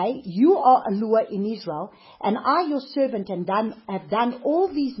known today, you are Eluah in Israel, and I your servant have done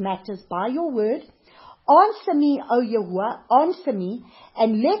all these matters by your word. Answer me, O Yahuwah, answer me,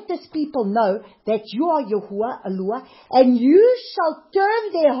 and let this people know that you are Yahuwah Eluah, and you shall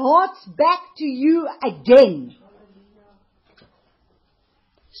turn their hearts back to you again.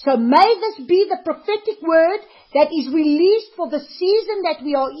 So may this be the prophetic word that is released for the season that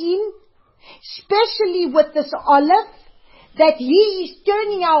we are in, especially with this olive, that he is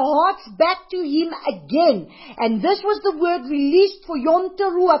turning our hearts back to him again. And this was the word released for Yom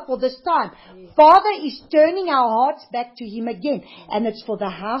Teruah for this time. Father is turning our hearts back to him again. And it's for the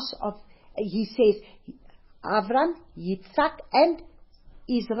house of, he says, Avram, Yitzhak, and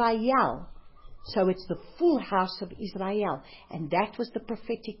Israel. So it's the full house of Israel. And that was the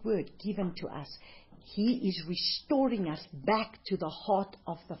prophetic word given to us. He is restoring us back to the heart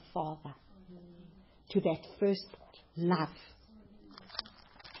of the Father. To that first love.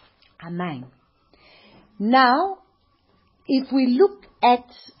 Amen. Now, if we look at,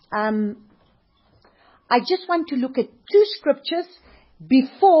 I just want to look at 2 scriptures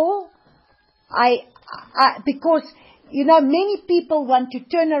before because, many people want to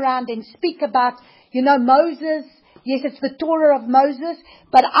turn around and speak about, Moses. Yes, it's the Torah of Moses.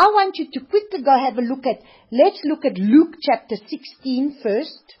 But I want you to quickly go have a look at, let's look at Luke chapter 16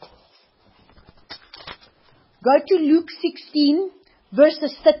 first. Go to Luke 16,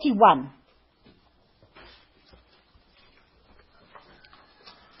 verses 31.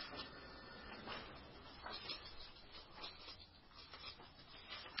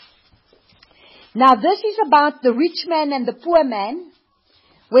 Now this is about the rich man and the poor man.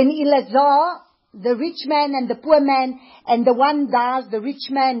 When Elazar, the rich man and the poor man, and the one dies, the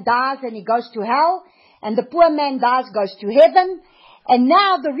rich man dies and he goes to hell, and the poor man dies, goes to heaven. And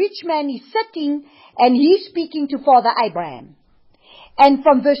now the rich man is sitting and he's speaking to Father Abraham. And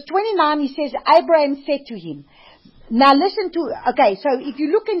from verse 29 he says, Abraham said to him, now listen to, okay, so if you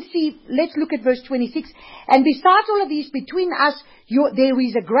look and see, let's look at verse 26. And besides all of these, between us, there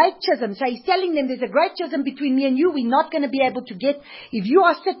is a great chasm. So he's telling them there's a great chasm between me and you. We're not going to be able to get, if you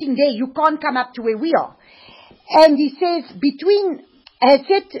are sitting there, you can't come up to where we are. And he says,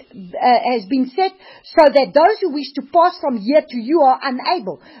 has been set so that those who wish to pass from here to you are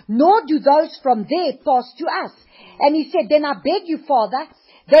unable, nor do those from there pass to us. And he said, then I beg you, Father,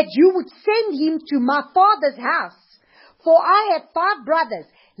 that you would send him to my father's house. For I have 5 brothers.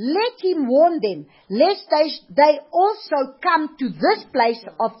 Let him warn them, lest they also come to this place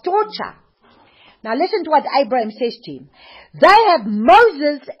of torture. Now listen to what Abraham says to him. They have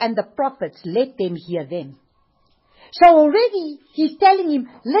Moses and the prophets. Let them hear them. So already he's telling him,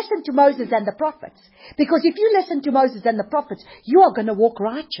 listen to Moses and the prophets. Because if you listen to Moses and the prophets, you are going to walk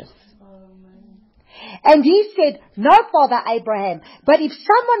righteous. And he said, no, Father Abraham, but if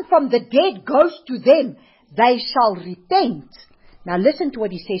someone from the dead goes to them, they shall repent. Now listen to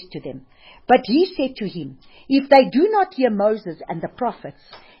what he says to them. But he said to him, if they do not hear Moses and the prophets,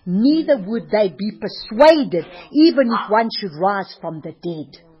 neither would they be persuaded, even if one should rise from the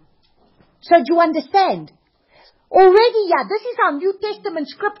dead. So do you understand? Already, this is our New Testament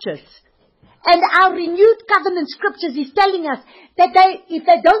scriptures. And our renewed covenant scriptures is telling us that if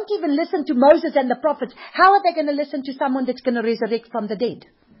they don't even listen to Moses and the prophets, how are they going to listen to someone that's going to resurrect from the dead?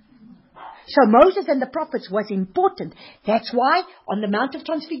 So Moses and the prophets was important. That's why on the Mount of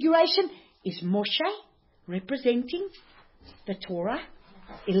Transfiguration is Moshe representing the Torah,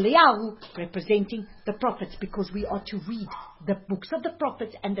 Eliyahu representing the prophets, because we are to read the books of the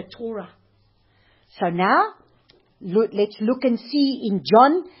prophets and the Torah. So now, let's look and see in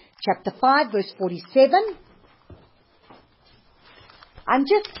John chapter 5 verse 47.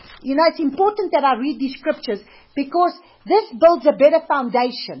 it's important that I read these scriptures because this builds a better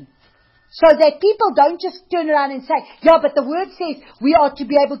foundation. So that people don't just turn around and say, yeah, but the word says we are to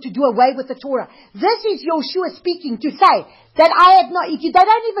be able to do away with the Torah. This is Yeshua speaking to say that I have not, if they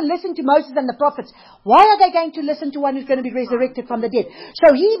don't even listen to Moses and the prophets, why are they going to listen to one who's going to be resurrected from the dead?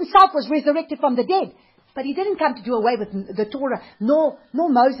 So he himself was resurrected from the dead, but he didn't come to do away with the Torah, nor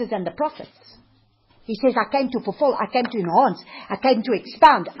Moses and the prophets. He says, I came to fulfill, I came to enhance, I came to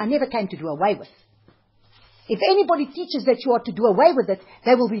expound, I never came to do away with. If anybody teaches that you are to do away with it,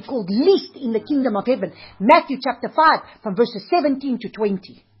 they will be called least in the kingdom of heaven. Matthew chapter 5 from verses 17 to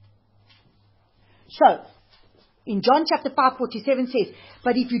 20. So, in John chapter 5:47 says,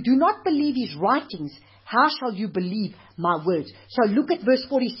 but if you do not believe his writings, how shall you believe my words? So look at verse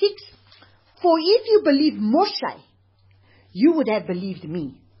 46. For if you believe Moshe, you would have believed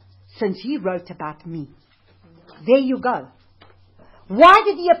me, since he wrote about me. There you go. Why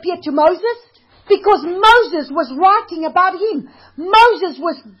did he appear to Moses? Because Moses was writing about him. Moses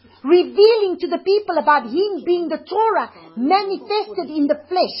was revealing to the people about him being the Torah manifested in the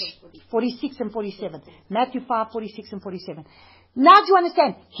flesh. 46 and 47. Matthew 5, 46 and 47. Now do you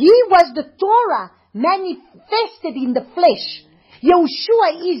understand? He was the Torah manifested in the flesh.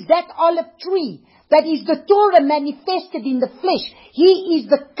 Yeshua is that olive tree that is the Torah manifested in the flesh. He is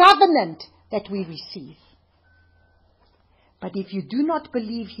the covenant that we receive. But if you do not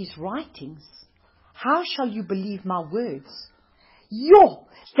believe his writings, how shall you believe my words?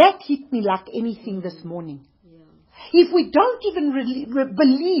 That hit me like anything this morning. If we don't even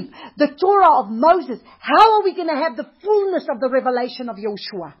believe the Torah of Moses, how are we going to have the fullness of the revelation of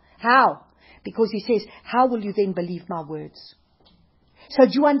Yeshua? How? Because he says, how will you then believe my words? So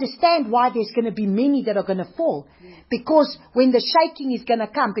do you understand why there's going to be many that are going to fall? Because when the shaking is going to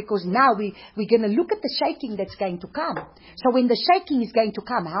come, because now we're going to look at the shaking that's going to come. So when the shaking is going to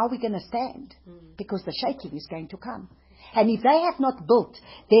come, how are we going to stand? Because the shaking is going to come. And if they have not built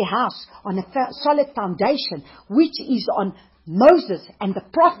their house on a solid foundation, which is on Moses and the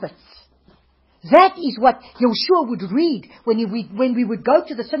prophets, that is what Yeshua would read when we would go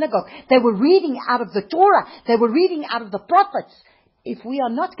to the synagogue. They were reading out of the Torah. They were reading out of the prophets. If we are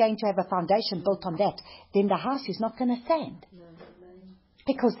not going to have a foundation built on that, then the house is not going to stand.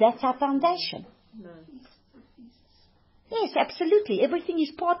 Because that's our foundation. Yes, absolutely. Everything is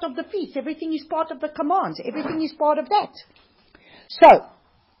part of the feast. Everything is part of the commands. Everything is part of that. So,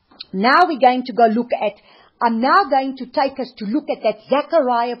 now we're going to go look at, I'm now going to take us to look at that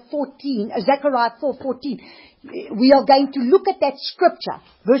Zechariah 4:14. We are going to look at that scripture,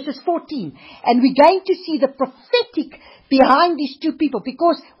 verses 14. And we're going to see the prophetic behind these two people.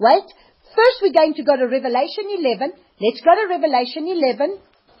 Because, wait, first we're going to go to Revelation 11. Let's go to Revelation 11.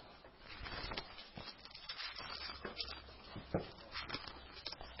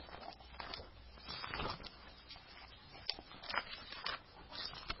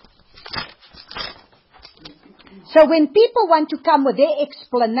 So when people want to come with their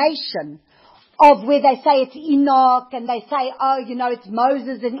explanation of where they say it's Enoch and they say, it's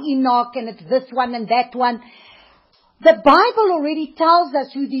Moses and Enoch and it's this one and that one, the Bible already tells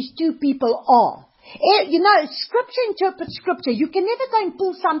us who these two people are. Scripture interprets Scripture. You can never go and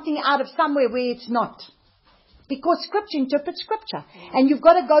pull something out of somewhere where it's not. Because Scripture interprets Scripture. And you've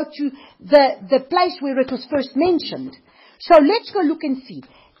got to go to the place where it was first mentioned. So let's go look and see.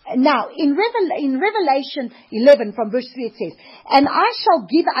 Now, in Revelation 11 from verse 3 it says, and I shall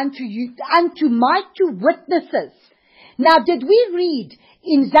give unto my two witnesses. Now, did we read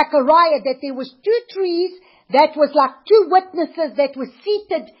in Zechariah that there was two trees that was like two witnesses that were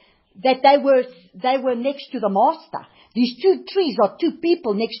seated, that they were next to the master? These two trees are two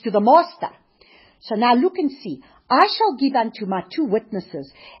people next to the master. So now look and see. I shall give unto my two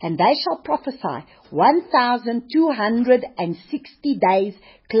witnesses, and they shall prophesy 1,260 days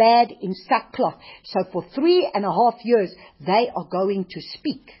clad in sackcloth. So for 3.5 years, they are going to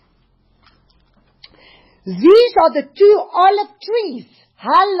speak. These are the two olive trees.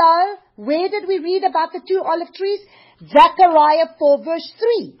 Hello, where did we read about the two olive trees? Zechariah 4 verse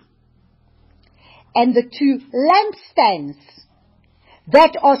 3. And the two lampstands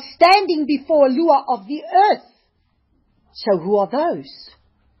that are standing before Eluah of the earth. So who are those?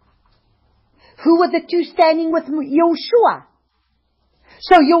 Who were the two standing with Yeshua?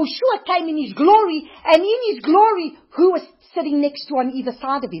 So Yeshua came in his glory, and in his glory, who was sitting next to on either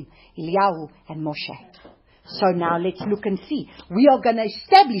side of him? Eliyahu and Moshe. So now let's look and see. We are going to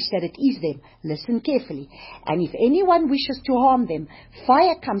establish that it is them. Listen carefully. And if anyone wishes to harm them,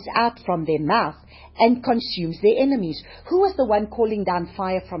 fire comes out from their mouth and consumes their enemies. Who was the one calling down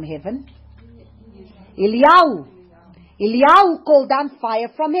fire from heaven? Eliyahu. Eliyahu called down fire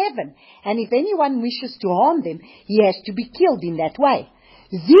from heaven. And if anyone wishes to harm them, he has to be killed in that way.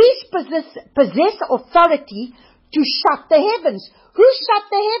 These possess authority to shut the heavens. Who shut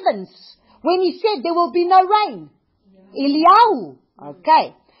the heavens when he said there will be no rain? Eliyahu.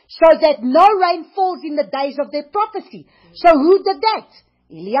 Okay. So that no rain falls in the days of their prophecy. So who did that?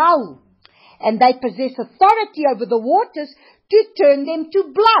 Eliyahu. And they possess authority over the waters to turn them to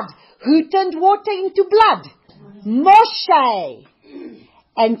blood. Who turned water into blood? Moshe.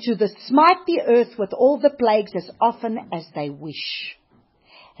 And to smite the earth with all the plagues as often as they wish.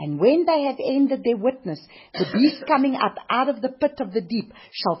 And when they have ended their witness, the beast coming up out of the pit of the deep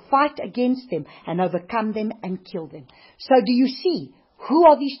shall fight against them and overcome them and kill them. So do you see, who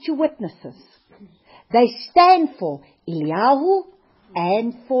are these two witnesses? They stand for Eliyahu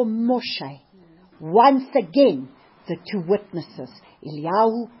and for Moshe. Once again, the two witnesses,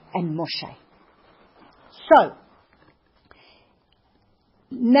 Eliyahu and Moshe. So,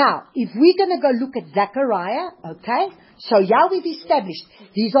 now, if we're going to go look at Zechariah, okay, so we've established,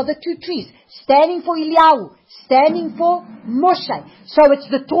 these are the two trees, standing for Eliyahu, standing for Moshe. So it's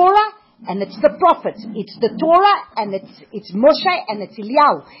the Torah and it's the prophets. It's the Torah and it's Moshe and it's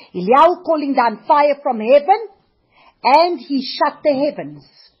Eliyahu. Eliyahu calling down fire from heaven, and he shut the heavens.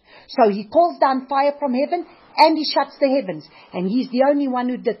 So he calls down fire from heaven and he shuts the heavens. And he's the only one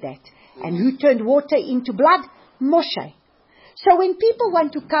who did that. And who turned water into blood? Moshe. So when people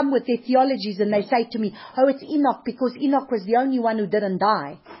want to come with their theologies and they say to me, oh, it's Enoch because Enoch was the only one who didn't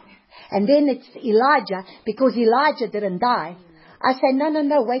die. And then it's Elijah because Elijah didn't die. I say,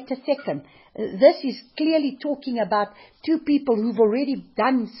 no, wait a second. This is clearly talking about two people who've already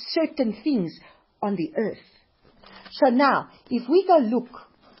done certain things on the earth. So now, if we go look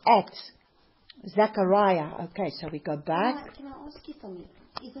at Zechariah, okay, so we go back. Can I ask you something?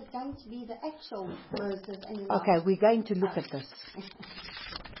 Is it going to be the actual Moses and Elijah? Okay, we're going to look at this.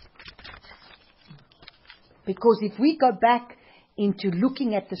 Because if we go back into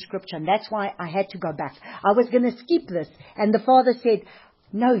looking at the scripture, and that's why I had to go back. I was going to skip this, and the father said,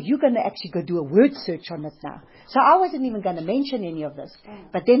 no, you're going to actually go do a word search on it now. So I wasn't even going to mention any of this.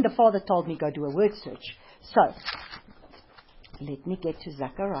 But then the father told me go do a word search. So, let me get to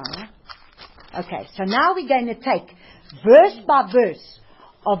Zechariah. Okay, so now we're going to take verse by verse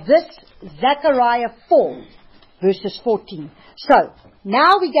of this Zechariah 4, verses 14. So,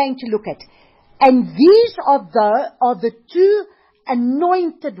 now we're going to look at, and these are the two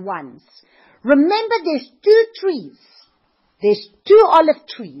anointed ones. Remember, there's two trees. There's two olive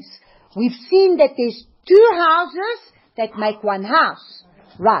trees. We've seen that there's two houses that make one house.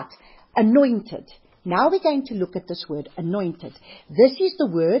 Right. Anointed. Now we're going to look at this word, anointed. This is the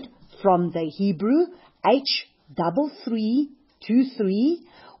word from the Hebrew H3323,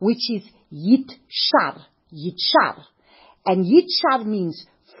 which is Yitshar. Yitshar. And Yitshar means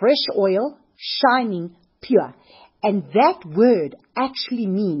fresh oil, shining, pure. And that word actually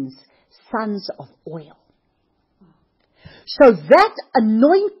means sons of oil. So that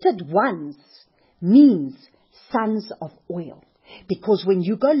anointed ones means sons of oil. Because when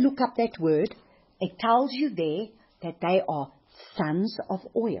you go look up that word, it tells you there that they are sons of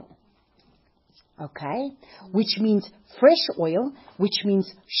oil. Okay? Which means fresh oil, which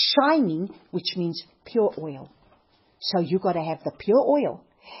means shining, which means pure oil. So you've got to have the pure oil,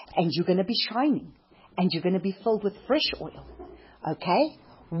 and you're going to be shining, and you're going to be filled with fresh oil. Okay?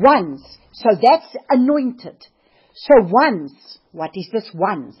 Ones. So that's anointed. So ones. What is this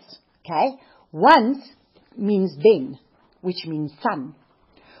ones? Okay? Ones means ben, which means son,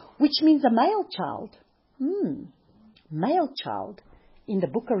 which means a male child. Male child. In the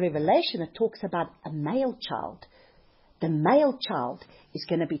book of Revelation, it talks about a male child. The male child is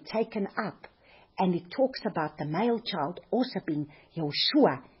going to be taken up. And it talks about the male child also being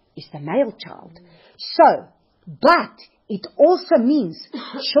Yeshua is the male child. So, but it also means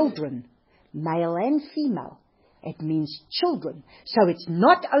children, male and female. It means children. So it's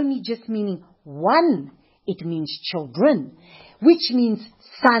not only just meaning one, it means children, which means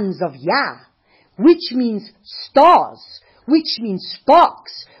sons of Yah, which means stars, which means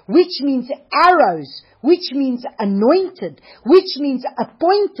sparks, which means arrows, which means anointed, which means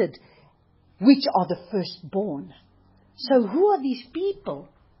appointed, which are the firstborn. So who are these people?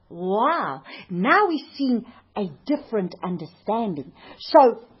 Wow. Now we're seeing a different understanding.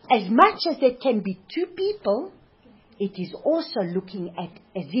 So as much as there can be two people, it is also looking at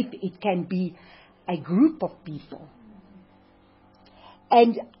as if it can be a group of people.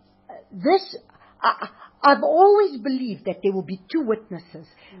 And this, I've always believed that there will be two witnesses.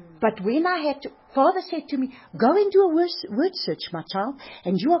 But when Father said to me, go and do a word search, my child,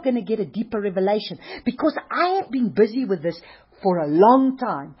 and you are going to get a deeper revelation. Because I have been busy with this for a long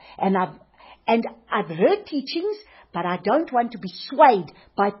time. And I've heard teachings, but I don't want to be swayed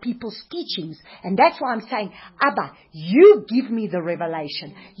by people's teachings. And that's why I'm saying, Abba, you give me the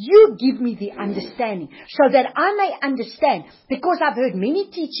revelation. You give me the understanding so that I may understand. Because I've heard many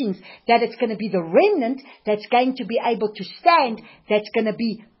teachings that it's going to be the remnant that's going to be able to stand, that's going to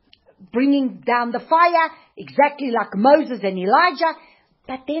be bringing down the fire, exactly like Moses and Elijah.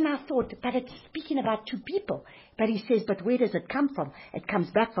 But then I thought, but it's speaking about two people. But he says, but where does it come from? It comes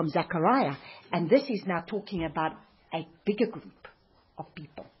back from Zechariah. And this is now talking about a bigger group of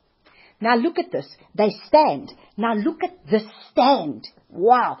people. Now look at this. They stand. Now look at this stand.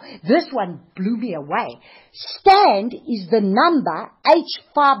 Wow. This one blew me away. Stand is the number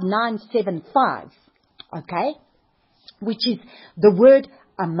H5975. Okay? Which is the word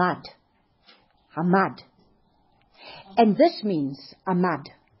Amad. Amad. And this means Amad.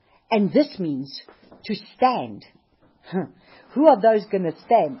 And this means to stand. Who are those going to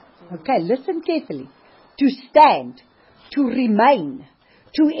stand? Okay, listen carefully. To stand, to remain,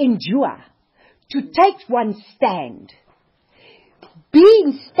 to endure, to take one stand.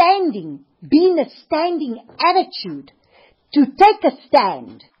 Being a standing attitude, to take a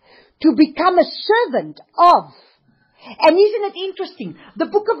stand, to become a servant of. And isn't it interesting? The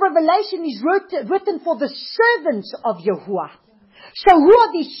book of Revelation is written for the servants of Yahuwah. So who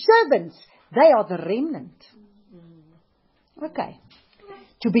are these servants? They are the remnant. Okay.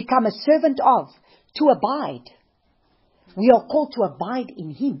 To become a servant of, to abide. We are called to abide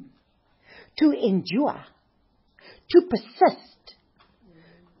in Him. To endure. To persist.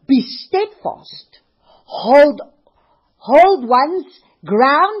 Be steadfast. Hold one's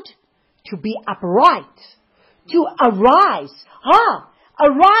ground. To be upright. To arise.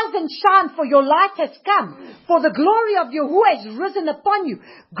 Arise and shine, for your light has come. For the glory of Yahuwah has risen upon you.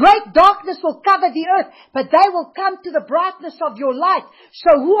 Great darkness will cover the earth, but they will come to the brightness of your light.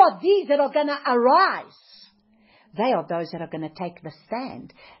 So who are these that are going to arise? They are those that are going to take the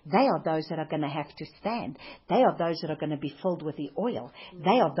stand. They are those that are going to have to stand. They are those that are going to be filled with the oil.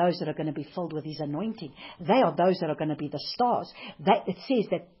 They are those that are going to be filled with His anointing. They are those that are going to be the stars. It says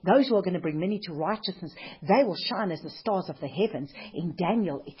that those who are going to bring many to righteousness, they will shine as the stars of the heavens. In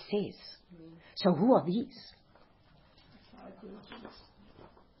Daniel it says. So who are these?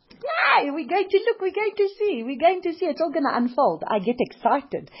 Yeah, we're going to look, we're going to see. It's all going to unfold. I get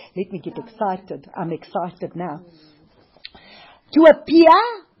excited. Let me get excited. I'm excited now. To appear,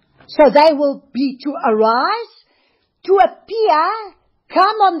 so they will be to arise. To appear,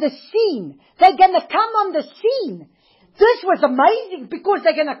 come on the scene. They're going to come on the scene. This was amazing because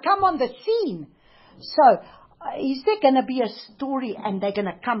they're going to come on the scene. So, is there going to be a story and they're going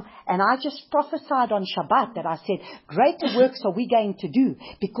to come? And I just prophesied on Shabbat that I said, greater works are we going to do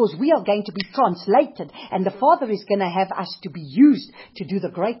because we are going to be translated and the Father is going to have us to be used to do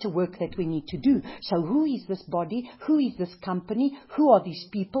the greater work that we need to do. So who is this body? Who is this company? Who are these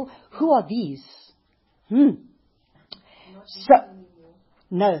people? Who are these? So,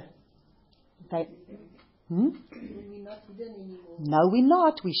 no. No, we're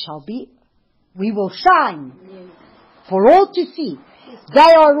not. We shall be. We will shine for all to see. They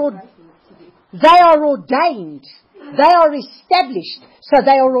are ordained. They are established. So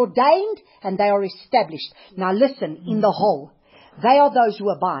they are ordained and they are established. Now listen, in the whole, they are those who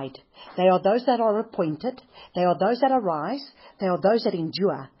abide. They are those that are appointed. They are those that arise. They are those that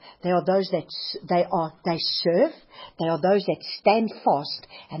endure. They are those that they serve. They are those that stand fast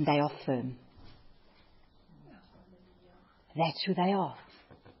and they are firm. That's who they are.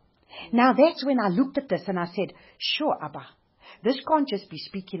 Now that's when I looked at this and I said, sure, Abba, this can't just be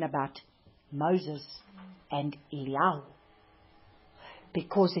speaking about Moses and Eliyahu.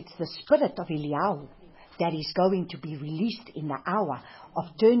 Because it's the spirit of Eliyahu that is going to be released in the hour of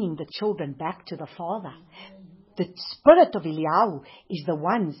turning the children back to the Father. The spirit of Eliyahu is the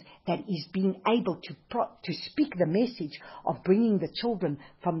ones that is being able to speak the message of bringing the children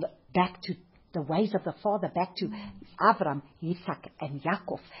from back to the ways of the Father, back to Abraham, Isaac, and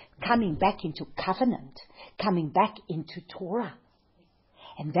Yaakov, coming back into covenant, coming back into Torah.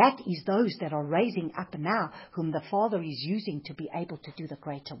 And that is those that are raising up now, whom the Father is using to be able to do the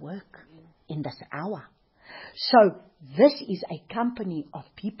greater work in this hour. So this is a company of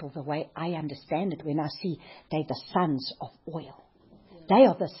people, the way I understand it, when I see they're the sons of oil. They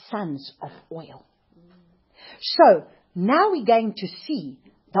are the sons of oil. So now we're going to see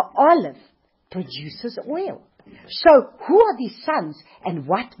the olive produces oil. So who are these sons and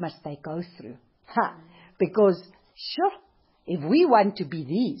what must they go through? Because sure, if we want to be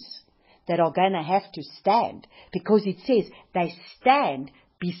these that are going to have to stand, because it says they stand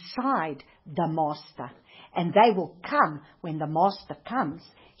beside the master. And they will come when the master comes.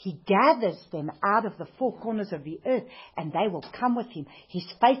 He gathers them out of the four corners of the earth, and they will come with him, his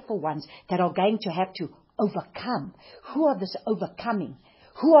faithful ones that are going to have to overcome. Who are this overcoming?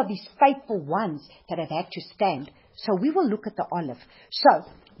 Who are these faithful ones that have had to stand? So we will look at the olive. So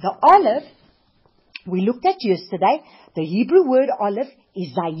the olive, we looked at yesterday, the Hebrew word olive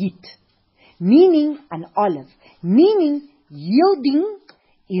is zayit, meaning an olive, meaning yielding,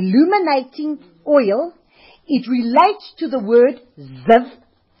 illuminating oil. It relates to the word ziv,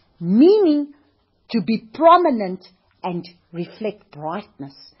 meaning to be prominent and reflect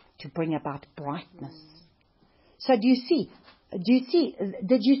brightness, to bring about brightness. So did you see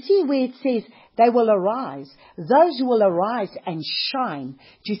where it says they will arise? Those who will arise and shine.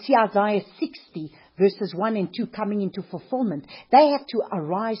 Do you see Isaiah 60 verses 1 and 2 coming into fulfillment? They have to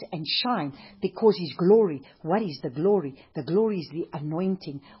arise and shine because His glory. What is the glory? The glory is the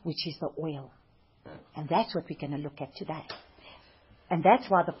anointing, which is the oil. And that's what we're going to look at today. And that's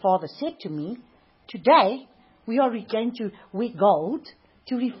why the Father said to me, today we are going to wear gold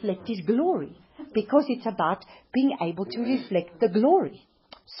to reflect His glory. Because it's about being able to reflect the glory.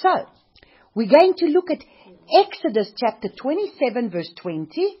 So, we're going to look at Exodus chapter 27 verse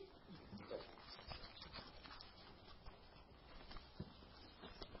 20.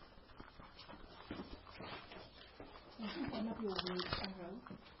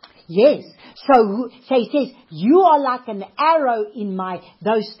 Yes. So he says, you are like an arrow in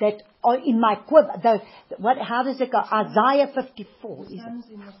those that are in my quiver. How does it go? Isaiah 54. The sun's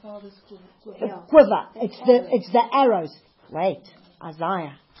in the Father's quiver. Quiver. It's the arrows. Wait.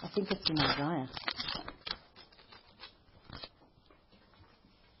 Isaiah. I think it's in Isaiah.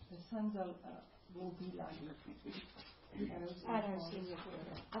 The sons will be like arrows in your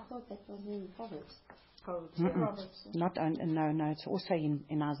quiver. I thought that was in Proverbs. Proverbs. No, it's also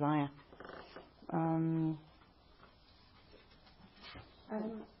in Isaiah.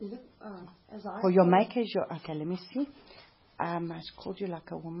 For your makers, okay, let me see. I called you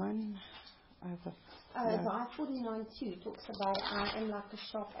like a woman. Isaiah 49:2 talks about I am like a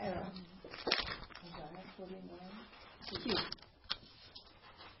sharp arrow. Isaiah 49:2.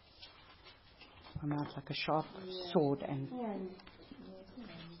 I'm out like a sharp sword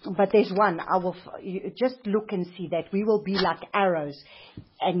But there's one. You just look and see that we will be like arrows,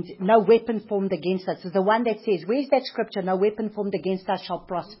 and no weapon formed against us. So the one that says, where's that scripture? No weapon formed against us shall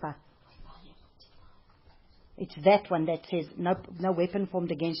prosper. It's that one that says, no weapon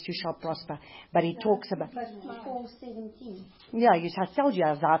formed against you shall prosper. But he talks about 54:17. Yeah, I told you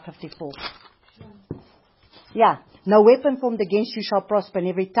Isaiah 54. Yeah, no weapon formed against you shall prosper, and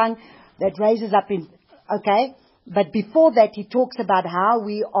every tongue that raises up in. Okay. But before that, he talks about how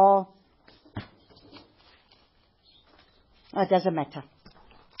we are. Oh, it doesn't matter.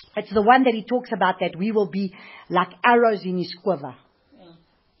 It's the one that he talks about that we will be like arrows in his quiver. Yeah.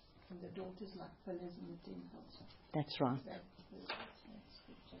 And the daughters like pillars in the temple. That's right.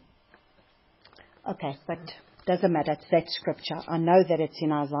 Okay, but doesn't matter. It's that scripture. I know that it's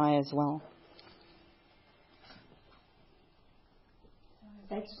in Isaiah as well.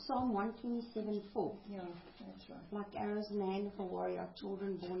 That's Psalm 127:4. Yeah, that's right. Like arrows in the hand of a warrior,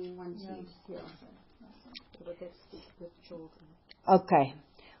 children born in one's youth. Yeah. But that's with children. Okay.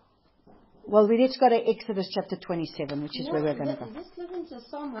 Well, let's go to Exodus chapter 27, which is where we're going to go. Just listen to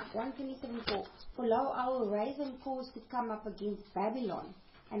Psalm 127:4. For lo, I will raise and cause to come up against Babylon,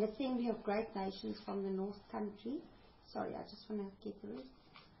 an assembly of great nations from the north country. Sorry, I just want to get the rest.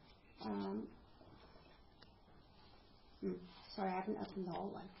 Sorry, I haven't opened the whole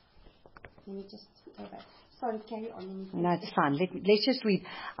one. Let me just go back. Sorry, carry on. No, it's fine. Let's just read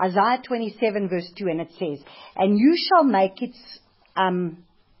Isaiah 27 verse 2, and it says, and you shall make its...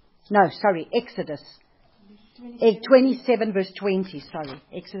 Exodus 27 verse 20.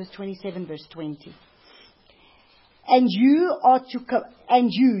 Exodus 27 verse 20. And you are to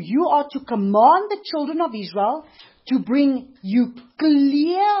command the children of Israel to bring you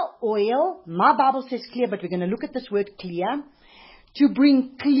clear oil. My Bible says clear, but we're going to look at this word clear. To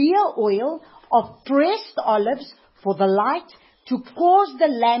bring clear oil of pressed olives for the light, to cause the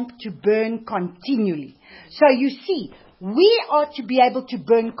lamp to burn continually. So you see, we are to be able to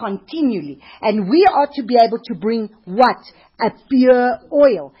burn continually. And we are to be able to bring what? A pure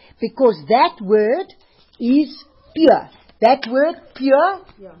oil. Because that word is pure. That word pure,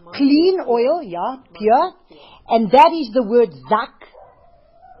 clean oil, pure. And that is the word zak,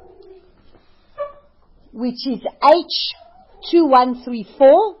 which is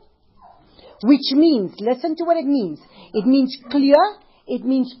H2134, which means, listen to what it means. It means clear, it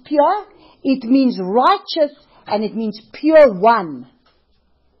means pure, it means righteous, and it means pure one.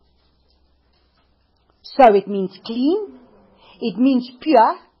 So it means clean, it means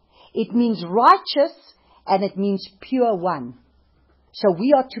pure, it means righteous, and it means pure one. So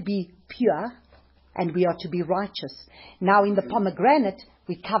we are to be pure and we are to be righteous. Now in the pomegranate,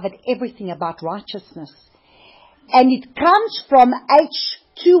 we covered everything about righteousness. And it comes from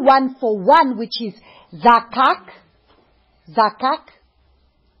H2141, which is zakak,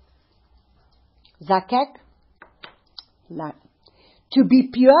 to be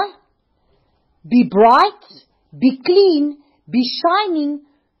pure, be bright, be clean, be shining,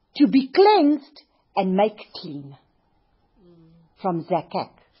 to be cleansed, and make clean. From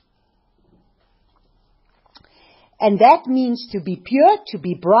zakak. And that means to be pure, to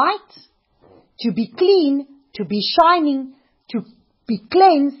be bright, to be clean, to be shining, to be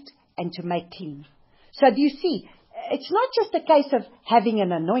cleansed, and to make clean. So do you see, it's not just a case of having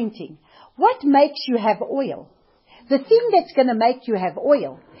an anointing. What makes you have oil? The thing that's going to make you have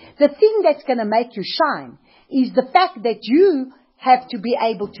oil, the thing that's going to make you shine, is the fact that you have to be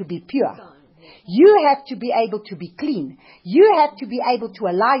able to be pure. You have to be able to be clean. You have to be able to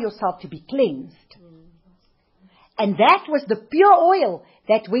allow yourself to be cleansed. And that was the pure oil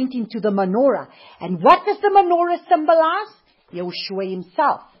that went into the menorah. And what does the menorah symbolize? Yahushua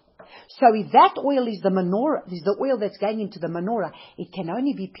himself. So if that oil is the menorah, is the oil that's going into the menorah, it can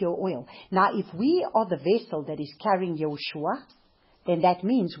only be pure oil. Now if we are the vessel that is carrying Yahushua, then that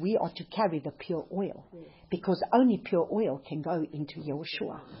means we are to carry the pure oil. Because only pure oil can go into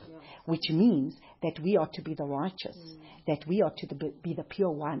Yahushua. Which means that we are to be the righteous. That we are to be the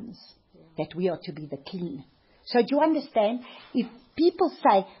pure ones. That we are to be the clean. So do you understand? If people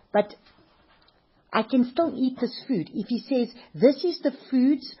say, but I can still eat this food. If he says, this is the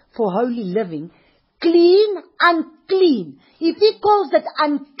foods for holy living, clean, unclean. If he calls it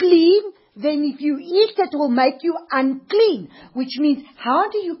unclean, then if you eat it will make you unclean. Which means, how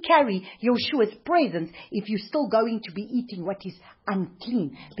do you carry Yeshua's presence if you're still going to be eating what is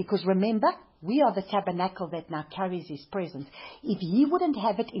unclean? Because remember, we are the tabernacle that now carries his presence. If he wouldn't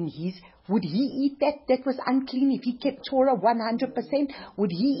have it in his, would he eat that was unclean? If he kept Torah 100%,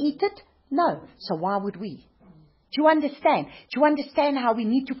 would he eat it? No. So why would we? Do you understand? Do you understand how we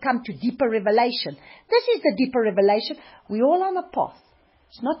need to come to deeper revelation? This is the deeper revelation. We're all on a path.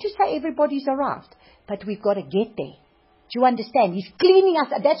 It's not to say everybody's arrived, but we've got to get there. Do you understand? He's cleaning us.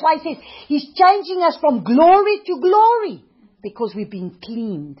 That's why he says he's changing us from glory to glory because we've been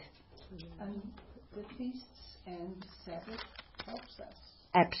cleaned. And the feasts and Sabbath helps us.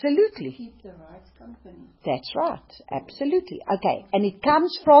 Absolutely. Keep the right company. That's right. Absolutely. Okay. And it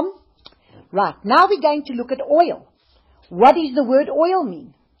comes from, right. Now we're going to look at oil. What does the word oil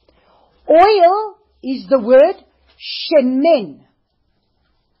mean? Oil is the word shemen.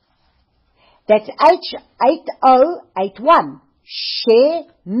 That's H8081.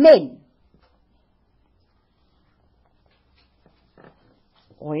 Shemen.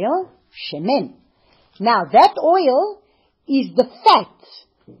 Oil, shemen. Now that oil is the fat.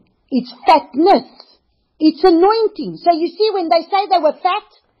 It's fatness. It's anointing. So you see, when they say they were fat,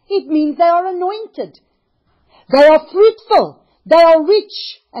 it means they are anointed. They are fruitful. They are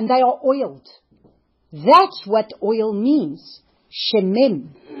rich. And they are oiled. That's what oil means.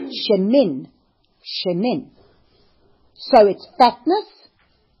 Shemen. Shemen. Shemen. So it's fatness.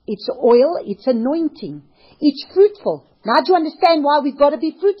 It's oil. It's anointing. It's fruitful. Now do you understand why we've got to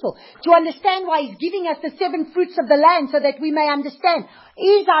be fruitful? Do you understand why he's giving us the 7 fruits of the land so that we may understand?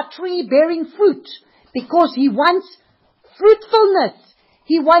 Is our tree bearing fruit? Because he wants fruitfulness.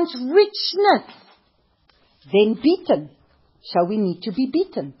 He wants richness. Then beaten. So we need to be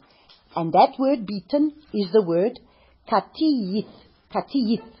beaten. And that word beaten is the word katiyit.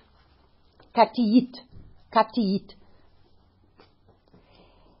 Katiyit. Katiyit. Katiyit.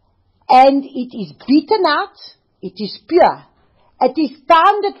 And it is beaten out. It is pure. It is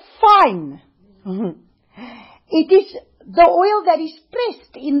pounded fine. It is the oil that is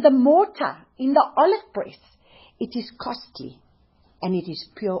pressed in the mortar, in the olive press. It is costly. And it is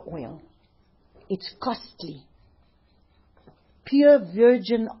pure oil. It's costly. Pure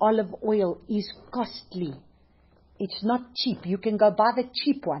virgin olive oil is costly. It's not cheap. You can go buy the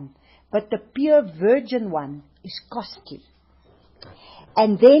cheap one. But the pure virgin one is costly.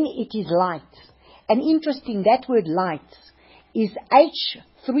 And then it is light. And interesting, that word light is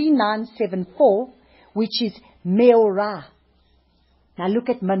H3974, which is meorah. Now look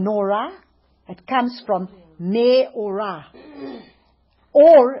at menorah. It comes from meorah.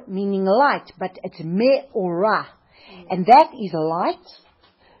 Or meaning light, but it's meorah. And that is light,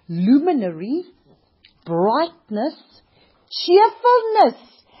 luminary, brightness, cheerfulness,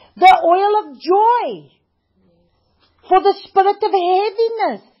 the oil of joy, for the spirit of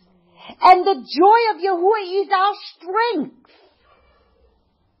heaviness. And the joy of Yahuwah is our strength.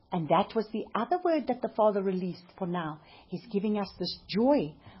 And that was the other word that the Father released for now. He's giving us this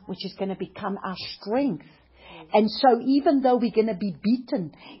joy, which is going to become our strength. And so even though we're going to be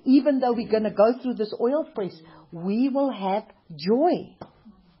beaten, even though we're going to go through this oil press, we will have joy.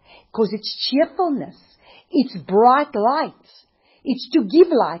 Because it's cheerfulness. It's bright light. It's to give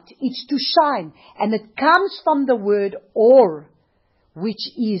light. It's to shine. And it comes from the word or, which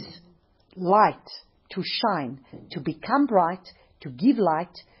is light, to shine, to become bright, to give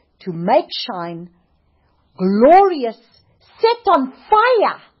light, to make shine, glorious, set on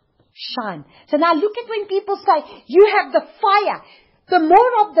fire, shine. So now look at when people say, you have the fire. The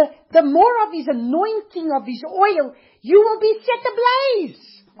more of His anointing, of His oil, you will be set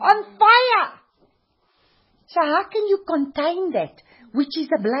ablaze, on fire. So how can you contain that which is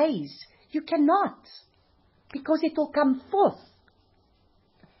ablaze? You cannot, because it will come forth.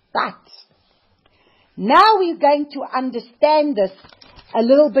 But now we're going to understand this a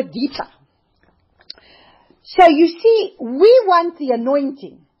little bit deeper. So you see, we want the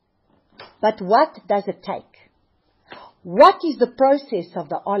anointing. But what does it take? What is the process of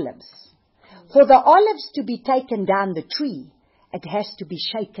the olives? For the olives to be taken down the tree, it has to be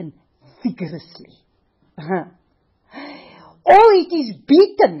shaken vigorously. Or it is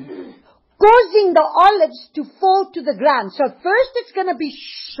beaten, causing the olives to fall to the ground. So first it's going to be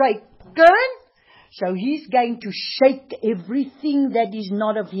shaken. So He's going to shake everything that is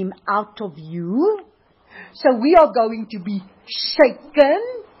not of Him out of you. So we are going to be shaken.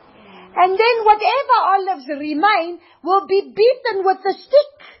 And then whatever olives remain will be beaten with a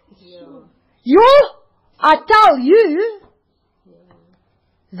stick. I tell you,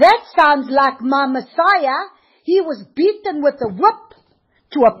 that sounds like my Messiah. He was beaten with a whip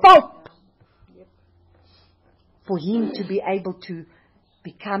to a pulp. For Him to be able to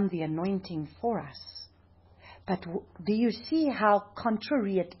become the anointing for us. But do you see how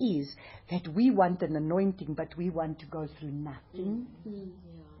contrary it is that we want an anointing, but we want to go through nothing?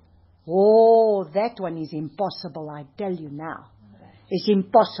 Oh, that one is impossible, I tell you now. It's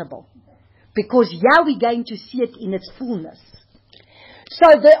impossible. Because here we're going to see it in its fullness. So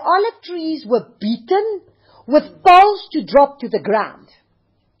the olive trees were beaten with poles to drop to the ground.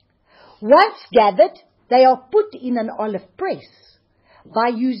 Once gathered, they are put in an olive press by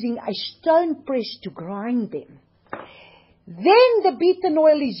using a stone press to grind them. Then the beaten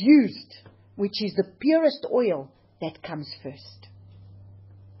oil is used, which is the purest oil that comes first.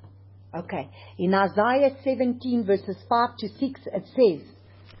 Okay, in Isaiah 17 verses 5 to 6 it says,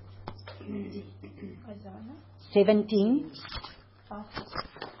 17,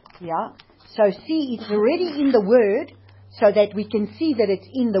 yeah, so see it's already in the Word, so that we can see that it's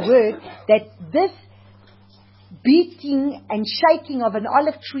in the Word, that this beating and shaking of an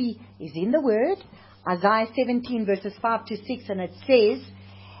olive tree is in the Word. Isaiah 17 verses 5 to 6, and it says,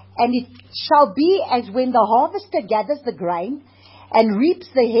 and it shall be as when the harvester gathers the grain and reaps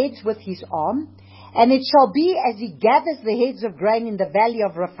the heads with his arm, and it shall be as he gathers the heads of grain in the valley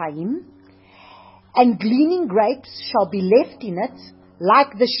of Rephaim, and gleaning grapes shall be left in it,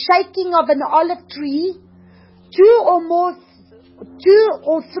 like the shaking of an olive tree, 2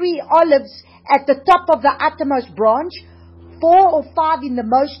 or 3 olives at the top of the uttermost branch, 4 or 5 in the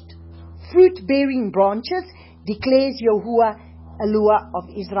most fruit-bearing branches, declares Yahuwah, Eloah of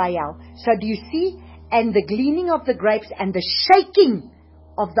Israel. So do you see? And the gleaning of the grapes and the shaking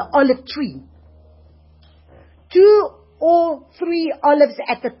of the olive tree. 2 or 3 olives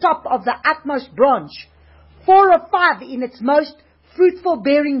at the top of the utmost branch, 4 or 5 in its most fruitful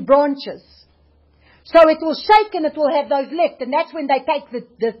bearing branches. So it will shake and it will have those left, and that's when they take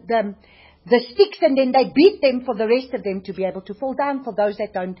the sticks and then they beat them for the rest of them to be able to fall down, for those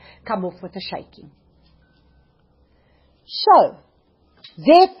that don't come off with the shaking. So,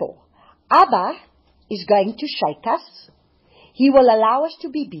 therefore, Abba is going to shake us. He will allow us to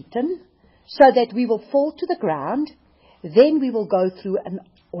be beaten so that we will fall to the ground. Then we will go through an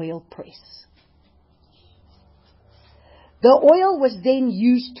oil press. The oil was then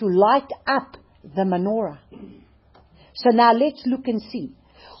used to light up the menorah. So now let's look and see.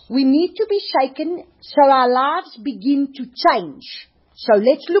 We need to be shaken so our lives begin to change. So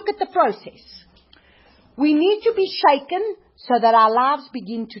let's look at the process. We need to be shaken so that our lives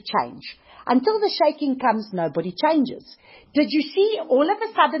begin to change. Until the shaking comes, nobody changes. Did you see all of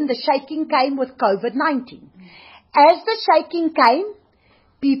a sudden the shaking came with COVID-19? As the shaking came,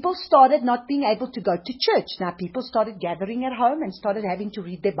 people started not being able to go to church. Now people started gathering at home and started having to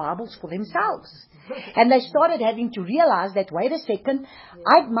read their Bibles for themselves. And they started having to realize that, wait a second,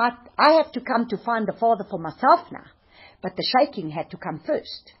 I have to come to find the Father for myself now. But the shaking had to come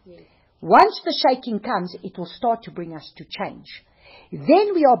first. Yes. Once the shaking comes, it will start to bring us to change.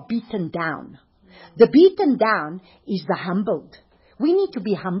 Then we are beaten down. The beaten down is the humbled. We need to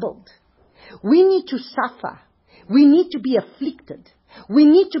be humbled. We need to suffer. We need to be afflicted. We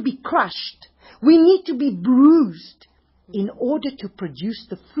need to be crushed. We need to be bruised in order to produce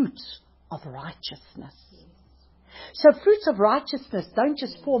the fruits of righteousness. So fruits of righteousness don't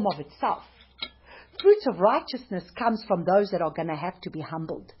just form of itself. Fruits of righteousness comes from those that are going to have to be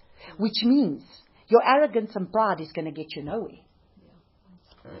humbled, which means your arrogance and pride is going to get you nowhere.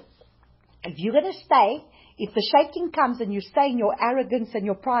 If you're going to stay, if the shaking comes and you stay in your arrogance and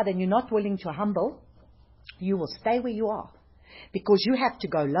your pride and you're not willing to humble, you will stay where you are. Because you have to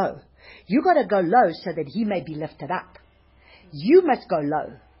go low. You got to go low so that he may be lifted up. You must go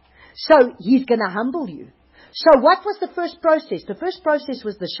low. So he's going to humble you. So what was the first process? The first process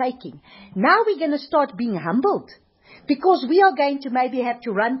was the shaking. Now we're going to start being humbled. Because we are going to maybe have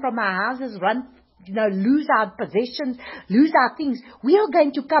to run from our houses, lose our possessions, lose our things. We are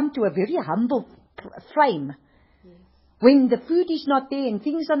going to come to a very humble frame. When the food is not there and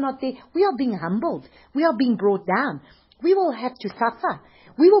things are not there, we are being humbled. We are being brought down. We will have to suffer.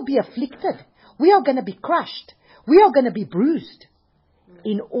 We will be afflicted. We are going to be crushed. We are going to be bruised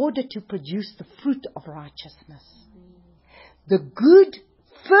in order to produce the fruit of righteousness. The good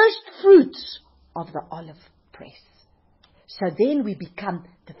first fruits of the olive press. So then we become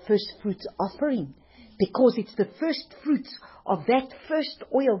the first fruits offering, because it's the first fruits of that first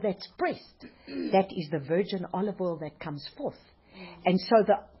oil that's pressed. That is the virgin olive oil that comes forth. And so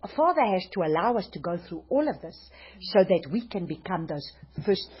the Father has to allow us to go through all of this so that we can become those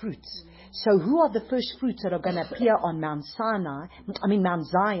first fruits. So who are the first fruits that are going to appear on Mount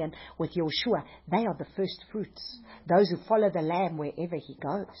Zion with Yeshua? They are the first fruits. Those who follow the Lamb wherever he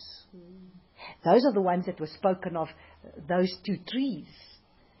goes. Those are the ones that were spoken of, those two trees,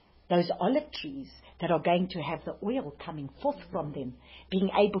 those olive trees that are going to have the oil coming forth from them, being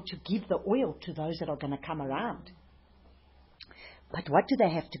able to give the oil to those that are going to come around. But what do they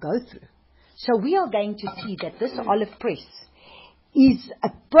have to go through? So we are going to see that this olive press is a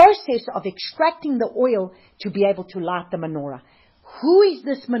process of extracting the oil to be able to light the menorah. Who is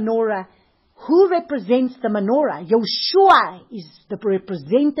this menorah? Who represents the menorah? Yeshua is the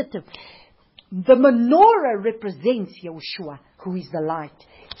representative. The menorah represents Yeshua, who is the light.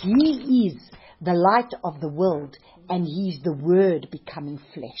 He is the light of the world, and he is the Word becoming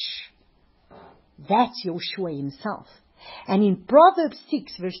flesh. That's Yeshua himself. And in Proverbs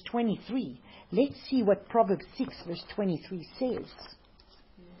 6 verse 23, let's see what Proverbs 6 verse 23 says.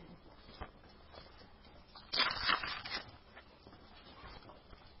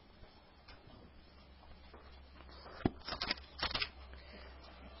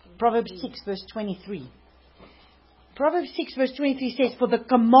 Proverbs 6 verse 23. Proverbs 6 verse 23 says, For the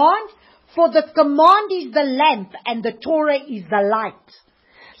command is the lamp and the Torah is the light.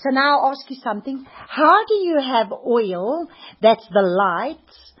 So now I'll ask you something. How do you have oil that's the light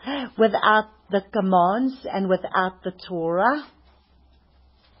without the commands and without the Torah?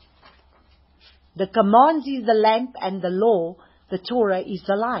 The commands is the lamp and the law. The Torah is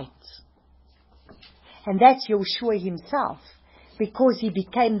the light. And that's Yeshua himself, because he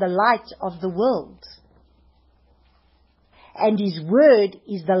became the light of the world. And his word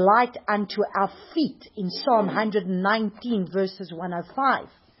is the light unto our feet in Psalm 119 verses 105.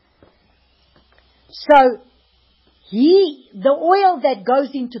 So, the oil that goes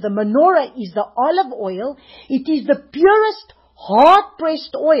into the menorah is the olive oil. It is the purest,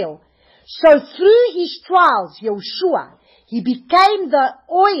 hard-pressed oil. So through his trials, Yeshua, he became the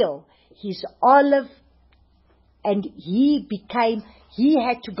oil, his olive, and he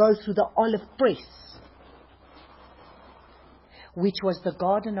had to go through the olive press, which was the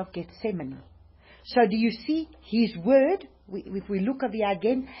Garden of Gethsemane. So do you see his word? If we look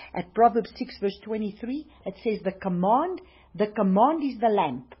again at Proverbs 6 verse 23, it says the command is the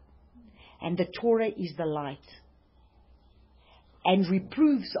lamp, and the Torah is the light, and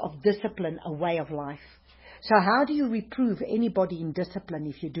reproofs of discipline a way of life. So how do you reprove anybody in discipline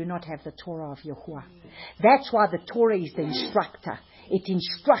if you do not have the Torah of Yahuwah? That's why the Torah is the instructor. It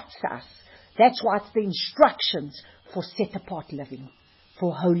instructs us. That's why it's the instructions for set-apart living,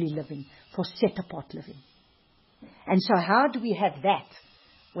 for holy living, for set-apart living. And so how do we have that?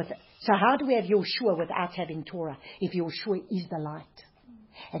 So how do we have Yeshua without having Torah, if Yeshua is the light?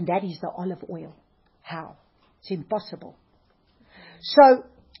 And that is the olive oil. How? It's impossible. So,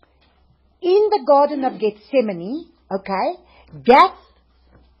 in the Garden of Gethsemane, Gath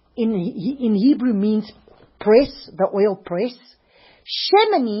in Hebrew means press, the oil press.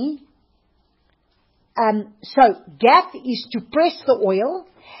 Shemini So Gath is to press the oil,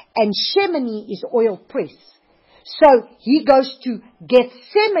 and Shemini is oil press. So he goes to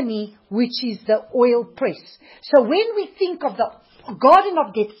Gethsemane, which is the oil press. So when we think of the Garden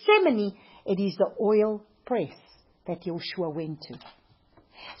of Gethsemane, it is the oil press that Joshua went to.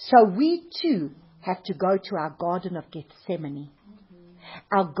 So we too have to go to our Garden of Gethsemane.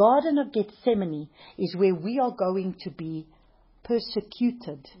 Our Garden of Gethsemane is where we are going to be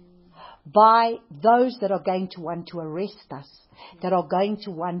persecuted by those that are going to want to arrest us, that are going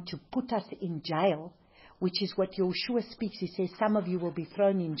to want to put us in jail, which is what Joshua speaks. He says, some of you will be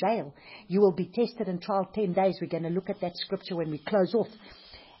thrown in jail. You will be tested and trialed 10 days. We're going to look at that scripture when we close off.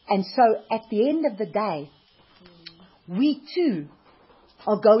 And so at the end of the day, we too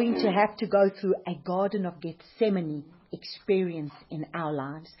are going to have to go through a Garden of Gethsemane experience in our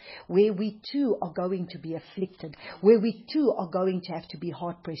lives, where we too are going to be afflicted, where we too are going to have to be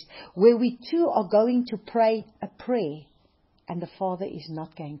hard-pressed, where we too are going to pray a prayer and the Father is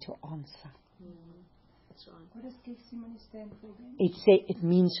not going to answer. That's right. What does Gethsemane stand for then? It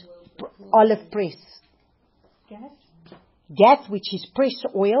means olive press. Gath? Gath, which is press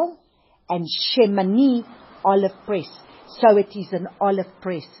oil, and Shemani, olive press. So it is an olive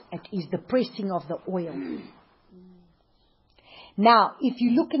press. It is the pressing of the oil. Now, if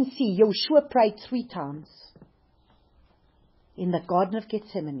you look and see, Joshua prayed 3 times in the Garden of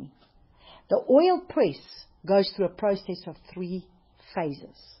Gethsemane. The oil press goes through a process of 3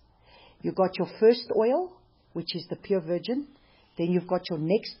 phases. You've got your first oil, which is the pure virgin. Then you've got your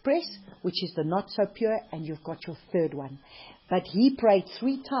next press, which is the not so pure, and you've got your third one. But he prayed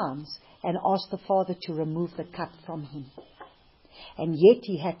 3 times and asked the Father to remove the cup from him. And yet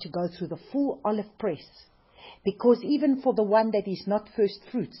he had to go through the full olive press. Because even for the one that is not first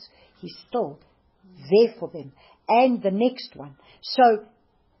fruits, he's still there for them. And the next one. So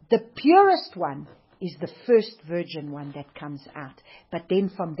the purest one is the first virgin one that comes out. But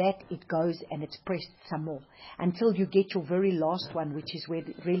then from that it goes and it's pressed some more. Until you get your very last one, which is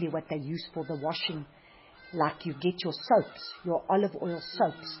really what they use for the washing. Like you get your soaps, your olive oil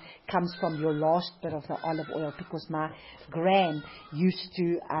soaps, comes from your last bit of the olive oil. Because my gran used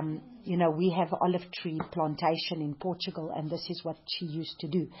to, we have olive tree plantation in Portugal, and this is what she used to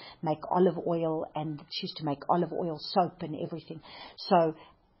do. Make olive oil, and she used to make olive oil soap and everything. So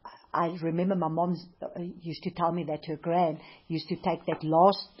I remember my mom used to tell me that her gran used to take that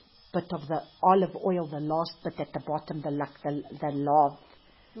last bit of the olive oil, the last bit at the bottom, the lard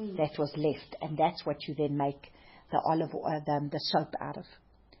that was left, and that's what you then make the olive oil, the soap out of.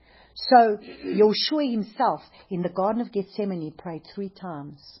 So Joshua himself in the Garden of Gethsemane prayed 3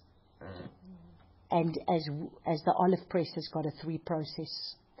 times, and as the olive press has got a 3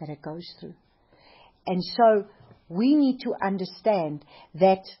 process that it goes through, and so we need to understand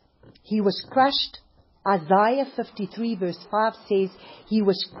that he was crushed. Isaiah 53 verse 5 says he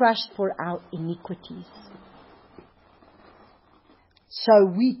was crushed for our iniquities. So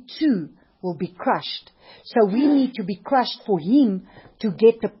we too will be crushed. So we need to be crushed for him to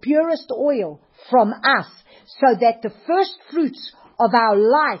get the purest oil from us, so that the first fruits of our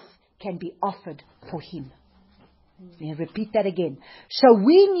life can be offered for him. Let me repeat that again. So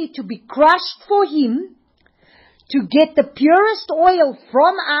we need to be crushed for him to get the purest oil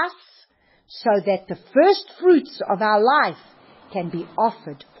from us, so that the first fruits of our life can be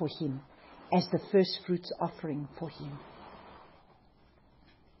offered for him as the first fruits offering for him.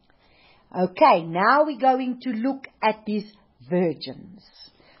 Okay, now we're going to look at these virgins.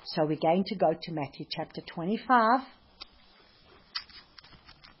 So we're going to go to Matthew chapter 25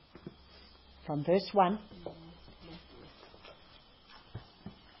 from verse 1.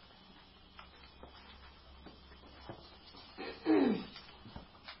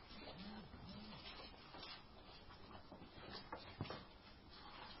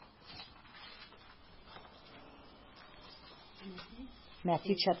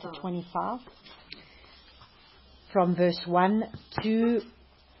 Matthew chapter 25, from verse 1 to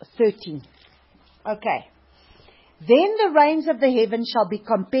 13. Okay. Then the reigns of the heaven shall be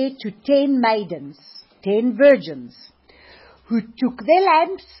compared to 10 maidens, 10 virgins, who took their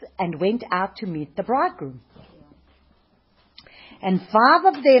lamps and went out to meet the bridegroom. And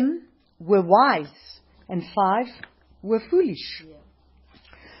 5 of them were wise, and 5 were foolish.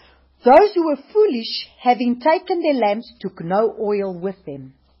 Those who were foolish, having taken their lamps, took no oil with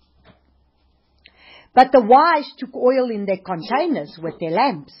them. But the wise took oil in their containers with their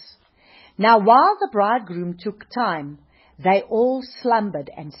lamps. Now while the bridegroom took time, they all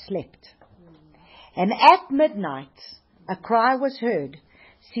slumbered and slept. And at midnight a cry was heard,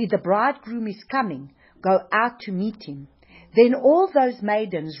 "See, the bridegroom is coming, go out to meet him." Then all those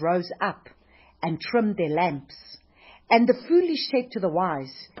maidens rose up and trimmed their lamps. And the foolish said to the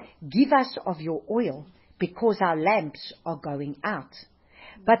wise, give us of your oil, because our lamps are going out.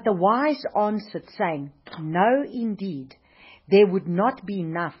 But the wise answered, saying, no, indeed, there would not be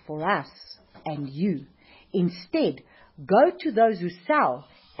enough for us and you. Instead, go to those who sell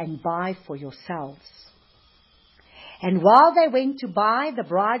and buy for yourselves. And while they went to buy, the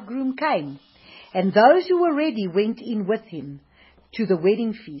bridegroom came, and those who were ready went in with him to the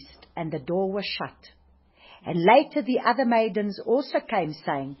wedding feast, and the door was shut. And later the other maidens also came,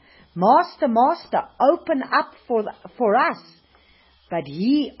 saying, Master, Master, open up for us. But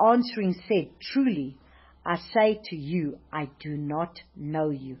he answering said, truly, I say to you, I do not know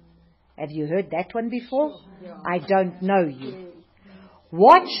you. Have you heard that one before? I don't know you.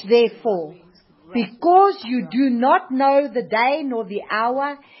 Watch therefore, because you do not know the day nor the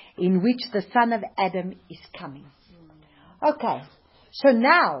hour in which the Son of Adam is coming. Okay, so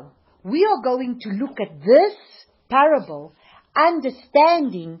now we are going to look at this parable,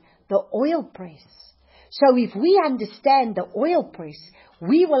 understanding the oil press. So if we understand the oil press,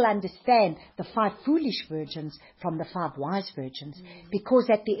 we will understand the 5 foolish virgins from the 5 wise virgins. Because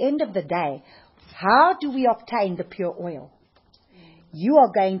at the end of the day, how do we obtain the pure oil? You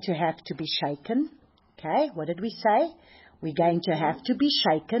are going to have to be shaken. Okay, what did we say? We're going to have to be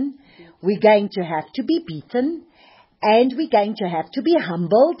shaken. We're going to have to be beaten. And we're going to have to be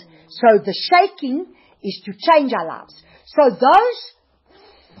humbled. So the shaking is to change our lives. So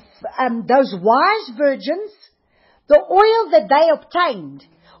those wise virgins, the oil that they obtained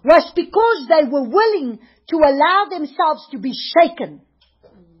was because they were willing to allow themselves to be shaken.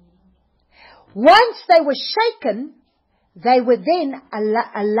 Once they were shaken, they were then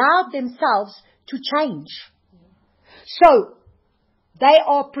allowed themselves to change. So they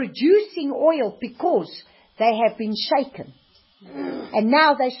are producing oil because they have been shaken. And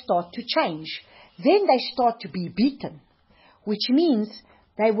now they start to change. Then they start to be beaten, which means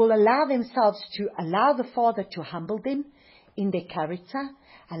they will allow themselves to allow the Father to humble them in their character,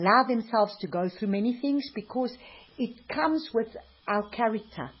 allow themselves to go through many things, because it comes with our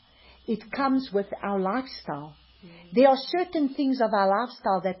character. It comes with our lifestyle. There are certain things of our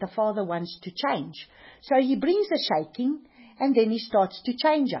lifestyle that the Father wants to change. So He brings a shaking, and then He starts to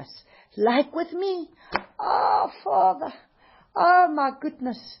change us. Like with me. Oh, Father. Oh, my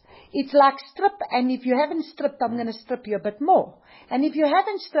goodness. It's like strip, and if you haven't stripped, I'm going to strip you a bit more. And if you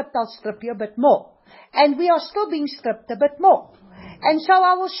haven't stripped, I'll strip you a bit more. And we are still being stripped a bit more. And so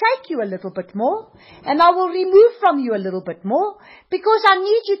I will shake you a little bit more, and I will remove from you a little bit more, because I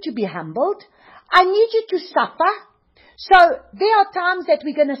need you to be humbled. I need you to suffer. So there are times that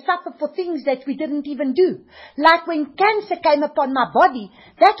we're going to suffer for things that we didn't even do. Like when cancer came upon my body,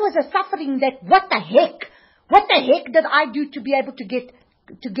 that was a suffering that, what the heck did I do to be able to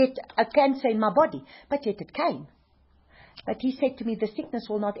get a cancer in my body? But yet it came. But He said to me, the sickness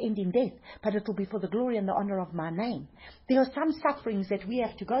will not end in death, but it will be for the glory and the honor of my name. There are some sufferings that we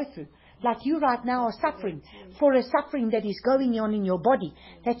have to go through. Like you right now are suffering for a suffering that is going on in your body.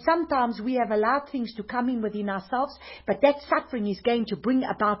 That sometimes we have allowed things to come in within ourselves, but that suffering is going to bring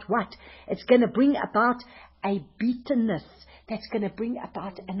about what? It's going to bring about a beatenness. That's going to bring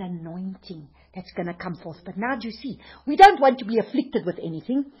about an anointing that's going to come forth. But now do you see, we don't want to be afflicted with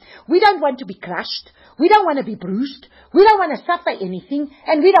anything. We don't want to be crushed. We don't want to be bruised. We don't want to suffer anything.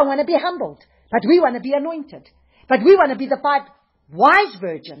 And we don't want to be humbled. But we want to be anointed. But we want to be the 5 wise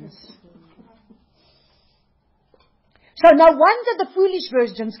virgins. So no wonder the foolish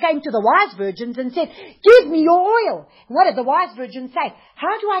virgins came to the wise virgins and said, give me your oil. What did the wise virgins say?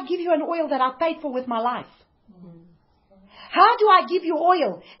 How do I give you an oil that I paid for with my life? How do I give you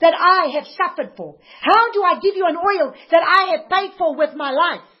oil that I have suffered for? How do I give you an oil that I have paid for with my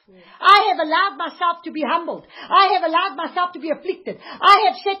life? I have allowed myself to be humbled. I have allowed myself to be afflicted. I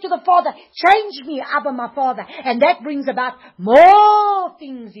have said to the Father, change me, Abba, my Father. And that brings about more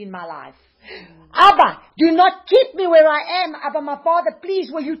things in my life. Abba, do not keep me where I am. Abba, my Father,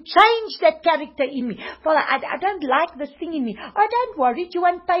 please, will you change that character in me? Father, I don't like this thing in me. Oh, don't worry. Do you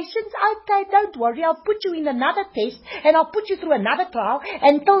want patience? Okay, don't worry. I'll put you in another test, and I'll put you through another trial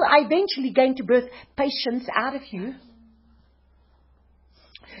until I eventually going to birth patience out of you.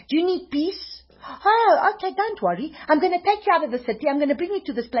 Do you need peace? Oh, okay, don't worry. I'm going to take you out of the city. I'm going to bring you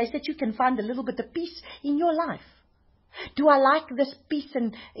to this place that you can find a little bit of peace in your life. Do I like this peace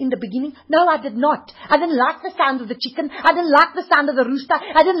in the beginning? No, I did not. I didn't like the sound of the chicken. I didn't like the sound of the rooster.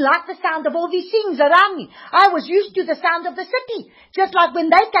 I didn't like the sound of all these things around me. I was used to the sound of the city. Just like when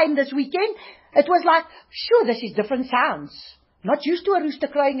they came this weekend, it was like, sure, this is different sounds. Not used to a rooster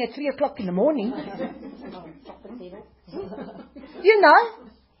crowing at 3 o'clock in the morning. You know,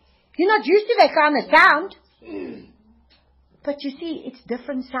 You're not used to that kind of sound. But you see, it's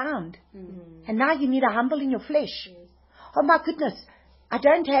different sound. And now you need to humble in your flesh. Oh my goodness, I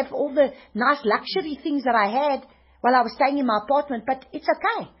don't have all the nice luxury things that I had while I was staying in my apartment, but it's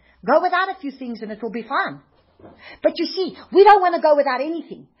okay. Go without a few things and it will be fine. But you see, we don't want to go without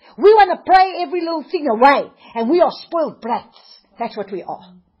anything. We want to pray every little thing away. And we are spoiled brats. That's what we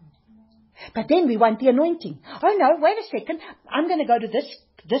are. But then we want the anointing. Oh no, wait a second. I'm going to go to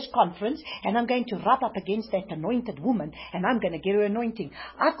this conference and I'm going to rub up against that anointed woman and I'm going to get her anointing.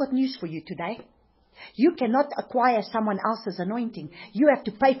 I've got news for you today. You cannot acquire someone else's anointing. You have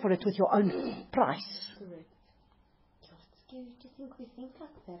to pay for it with your own price. It's scary to think we think like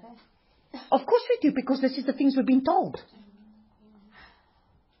that, eh? Of course we do, because this is the things we've been told.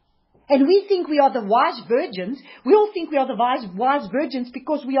 And we think we are the wise virgins. We all think we are the wise virgins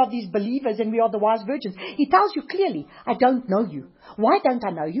because we are these believers and we are the wise virgins. He tells you clearly, I don't know you. Why don't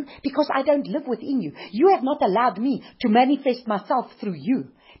I know you? Because I don't live within you. You have not allowed me to manifest myself through you,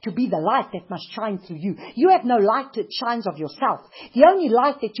 to be the light that must shine through you. You have no light that shines of yourself. The only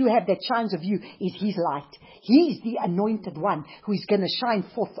light that you have that shines of you is His light. He is the anointed one who is going to shine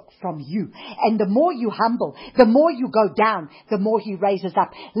forth from you. And the more you humble, the more you go down, the more He raises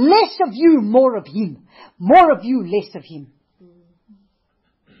up. Less of you, more of Him. More of you, less of Him.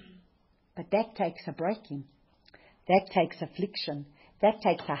 But that takes a breaking. That takes affliction. That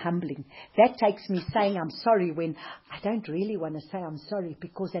takes a humbling. That takes me saying I'm sorry when I don't really want to say I'm sorry,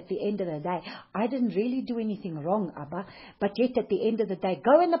 because at the end of the day, I didn't really do anything wrong, Abba. But yet at the end of the day,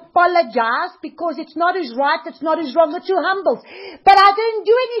 go and apologize, because it's not as right, it's not as wrong, it's too humble. But I didn't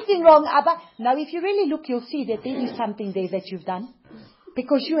do anything wrong, Abba. Now if you really look, you'll see that there is something there that you've done,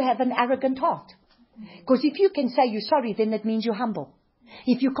 because you have an arrogant heart. Because if you can say you're sorry, then that means you're humble.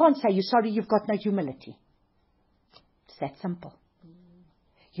 If you can't say you're sorry, you've got no humility. It's that simple.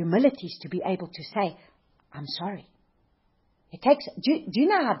 Humility is to be able to say, I'm sorry. It takes. Do you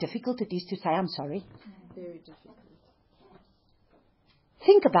know how difficult it is to say, I'm sorry? Very difficult.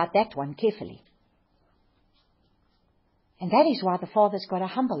 Think about that one carefully. And that is why the Father's got to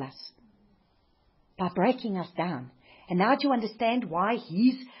humble us, by breaking us down. And now do you understand why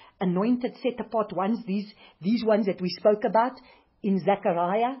His anointed, set apart ones, these ones that we spoke about in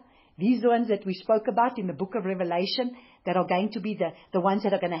Zechariah, these ones that we spoke about in the book of Revelation, that are going to be the ones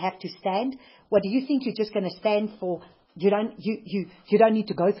that are going to have to stand. What do you think you're just going to stand for? You don't need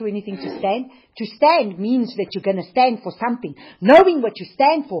to go through anything to stand. To stand means that you're going to stand for something. Knowing what you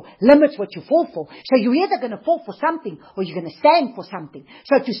stand for limits what you fall for. So you're either going to fall for something or you're going to stand for something.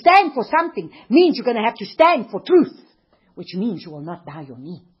 So to stand for something means you're going to have to stand for truth, which means you will not bow your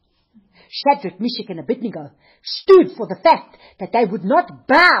knee. Shadrach, Meshach, and Abednego stood for the fact that they would not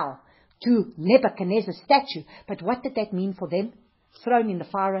bow to Nebuchadnezzar's statue. But what did that mean for them? Thrown in the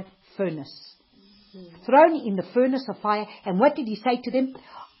fire furnace. Thrown in the furnace of fire. And what did he say to them?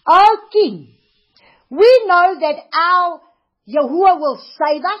 O King, we know that our Yahuwah will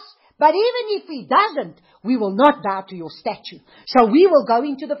save us, but even if He doesn't, we will not bow to your statue. So we will go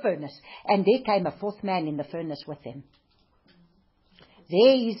into the furnace. And there came a fourth man in the furnace with them.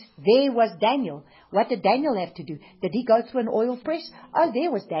 There was Daniel. What did Daniel have to do? Did he go through an oil press? Oh,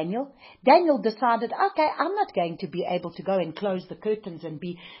 there was Daniel. Daniel decided, okay, I'm not going to be able to go and close the curtains and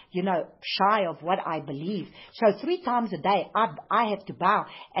be, shy of what I believe. So 3 times a day, I have to bow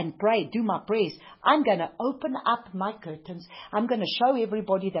and pray, do my prayers. I'm going to open up my curtains. I'm going to show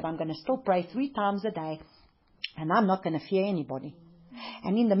everybody that I'm going to still pray 3 times a day. And I'm not going to fear anybody.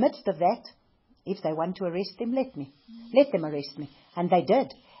 And in the midst of that, if they want to arrest him, let them arrest me. And they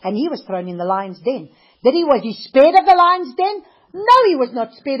did. And he was thrown in the lion's den. Was he spared of the lion's den? No, he was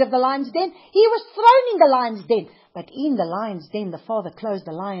not spared of the lion's den. He was thrown in the lion's den. But in the lion's den, the Father closed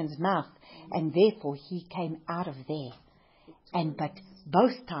the lion's mouth. And therefore he came out of there. But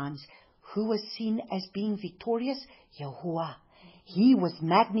both times, who was seen as being victorious? Yahuwah. He was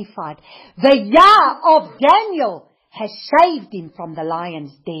magnified. The Yah of Daniel has saved him from the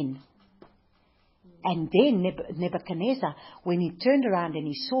lion's den. And then Nebuchadnezzar, when he turned around and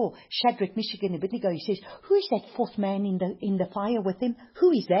he saw Shadrach, Meshach, and Abednego, he says, who is that fourth man in the fire with him? Who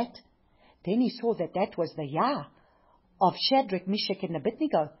is that? Then he saw that was the Yah of Shadrach, Meshach, and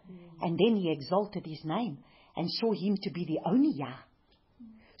Abednego. And then he exalted his name and saw him to be the only Yah.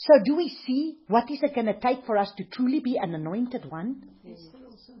 So do we see what is it going to take for us to truly be an anointed one? Esther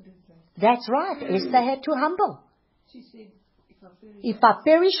also did that. That's right. Esther had to humble. She said, if I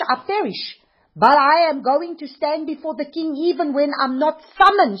perish, I perish. But I am going to stand before the king even when I'm not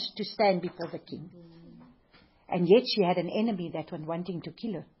summoned to stand before the king. And yet she had an enemy that was wanting to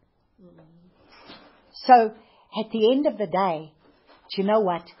kill her. So at the end of the day, do you know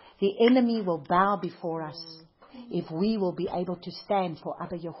what? The enemy will bow before us if we will be able to stand for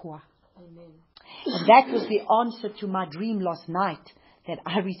Abba Yahuwah. Amen. And that was the answer to my dream last night that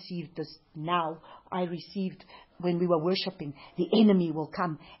I received this now. I received when we were worshiping. The enemy will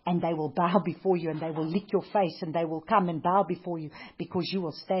come and they will bow before you and they will lick your face and they will come and bow before you because you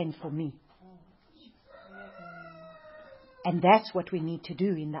will stand for me. And that's what we need to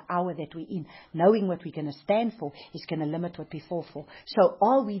do in the hour that we're in. Knowing what we're going to stand for is going to limit what we fall for. So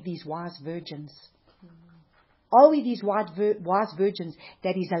are we these wise virgins? Are we these wise virgins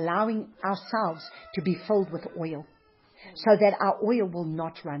that is allowing ourselves to be filled with oil so that our oil will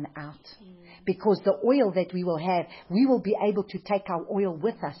not run out? Because the oil that we will have, we will be able to take our oil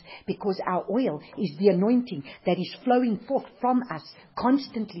with us because our oil is the anointing that is flowing forth from us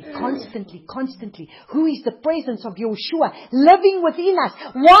constantly, constantly, constantly. Who is the presence of Yeshua living within us?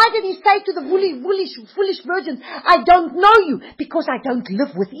 Why did he say to the foolish virgins, I don't know you because I don't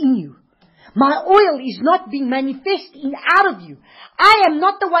live within you? My oil is not being manifesting out of you. I am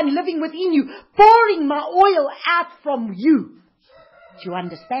not the one living within you, pouring my oil out from you. Do you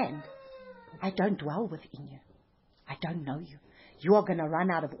understand? I don't dwell within you. I don't know you. You are going to run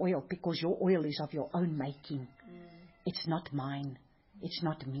out of oil because your oil is of your own making. It's not mine. It's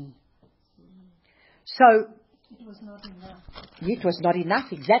not me. So, It was not enough. it was not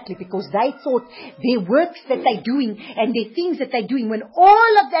enough, exactly, because they thought their works that they're doing and their things that they're doing, when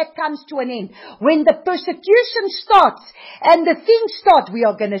all of that comes to an end, when the persecution starts and the things start, we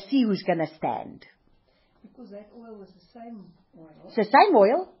are going to see who's going to stand. Because that oil was the same oil, It's the same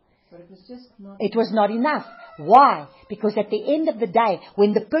oil. but it was just not. It was not enough. Why? Because at the end of the day,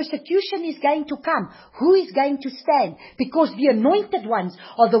 when the persecution is going to come, who is going to stand? Because the anointed ones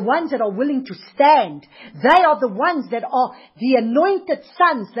are the ones that are willing to stand. They are the ones that are the anointed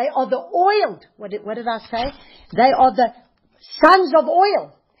sons. They are the oiled. What did I say? They are the sons of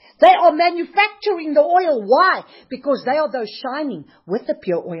oil. They are manufacturing the oil. Why? Because they are those shining with the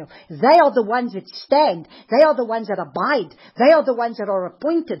pure oil. They are the ones that stand. They are the ones that abide. They are the ones that are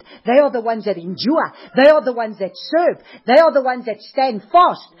appointed. They are the ones that endure. They are the ones that serve. They are the ones that stand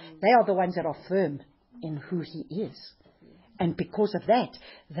fast. They are the ones that are firm in who He is. And because of that,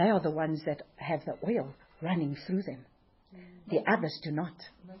 they are the ones that have the oil running through them. The others do not.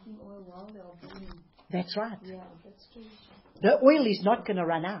 Making oil while they are burning. That's right. Yeah, that's true. The oil is not going to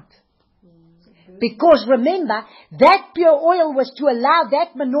run out. Because remember, that pure oil was to allow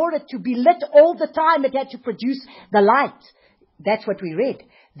that menorah to be lit all the time. It had to produce the light. That's what we read.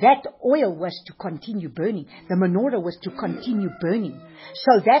 That oil was to continue burning. The menorah was to continue burning.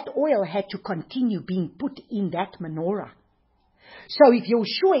 So that oil had to continue being put in that menorah. So if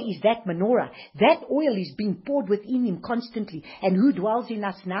Yeshua is that menorah, that oil is being poured within Him constantly. And who dwells in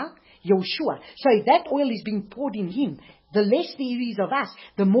us now? Yeshua. So if that oil is being poured in Him, the less there is of us,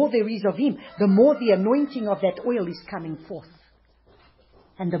 the more there is of Him, the more the anointing of that oil is coming forth.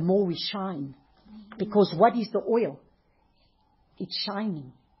 And the more we shine. Because what is the oil? It's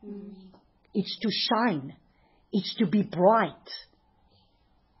shining. It's to shine. It's to be bright.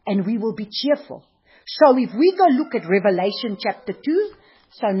 And we will be cheerful. So if we go look at Revelation chapter 2,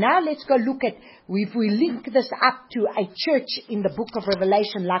 so now let's go look at, if we link this up to a church in the book of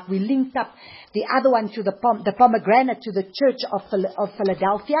Revelation, like we linked up the other one to the pomegranate to the church of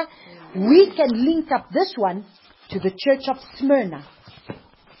Philadelphia, we can link up this one to the church of Smyrna,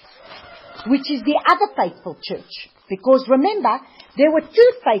 which is the other faithful church. Because remember, there were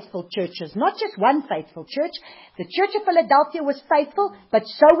two faithful churches, not just one faithful church. The church of Philadelphia was faithful, but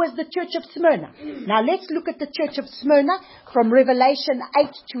so was the church of Smyrna. Now let's look at the church of Smyrna from Revelation 8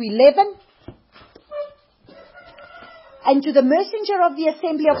 to 11. And to the messenger of the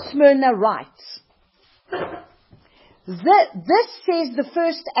assembly of Smyrna writes, this says the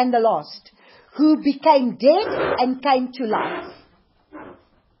first and the last, who became dead and came to life.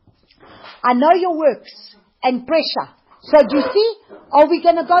 I know your works and pressure. So do you see? Are we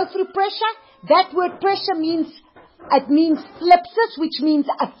going to go through pressure? That word pressure means thlipsis, which means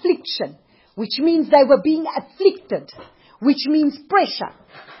affliction, which means they were being afflicted, which means pressure.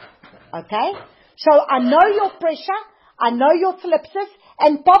 Okay? So I know your pressure, I know your thlipsis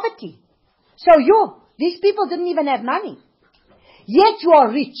and poverty. So these people didn't even have money. Yet you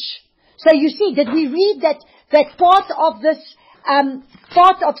are rich. So you see, did we read that part of this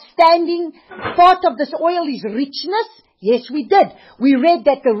part of standing, part of this oil is richness? Yes, we did. We read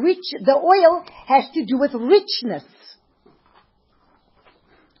that the oil has to do with richness.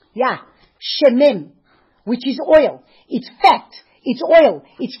 Yeah, shemem, which is oil. It's fat, it's oil,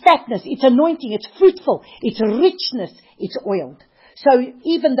 it's fatness, it's anointing, it's fruitful, it's richness, it's oiled. So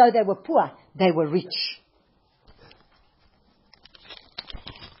even though they were poor, they were rich.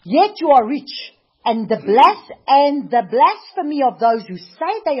 Yet you are rich, and the blasphemy of those who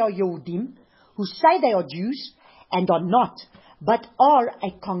say they are Yehudim, who say they are Jews, and are not, but are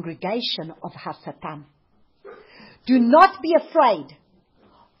a congregation of Hasatan. Do not be afraid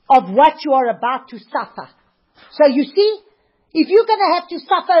of what you are about to suffer. So you see, if you're going to have to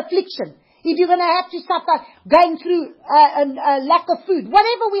suffer affliction, if you're going to have to suffer going through a lack of food,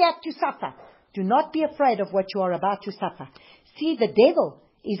 whatever we have to suffer, do not be afraid of what you are about to suffer. See, the devil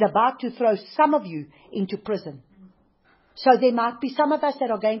is about to throw some of you into prison. So there might be some of us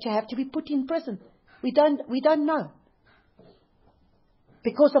that are going to have to be put in prison. We don't know.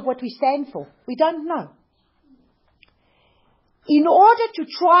 Because of what we stand for. We don't know. In order to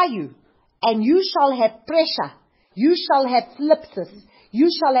try you, and you shall have pressure, you shall have thlipsis, you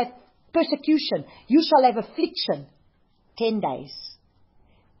shall have persecution, you shall have affliction, 10 days.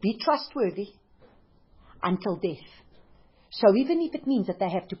 Be trustworthy until death. So even if it means that they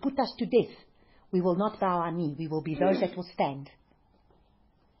have to put us to death, we will not bow our knee. We will be those that will stand.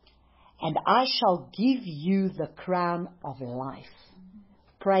 And I shall give you the crown of life.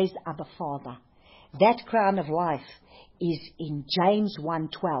 Praise Abba Father. That crown of life is in James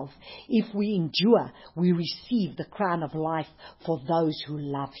 1:12. If we endure, we receive the crown of life for those who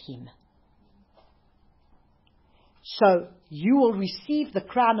love Him. So you will receive the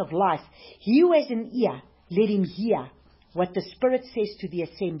crown of life. He who has an ear, let him hear what the Spirit says to the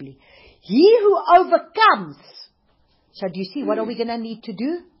assembly. He who overcomes. So do you see, what are we going to need to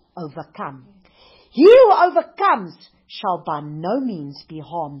do? Overcome. He who overcomes shall by no means be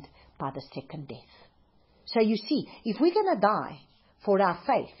harmed by the second death. So you see, if we're going to die for our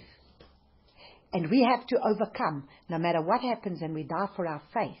faith, and we have to overcome, no matter what happens, and we die for our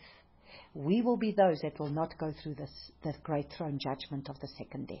faith, we will be those that will not go through the great throne judgment of the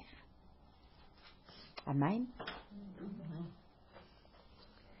second death. Amen?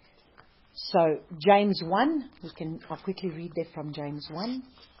 So, James 1, I'll quickly read there from James 1.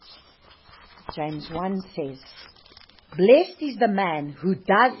 James 1 says, blessed is the man who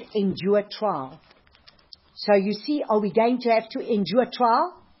does endure trial. So you see, are we going to have to endure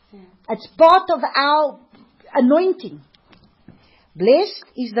trial? Yeah. It's part of our anointing. Blessed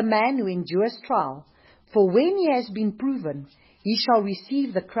is the man who endures trial, for when he has been proven, he shall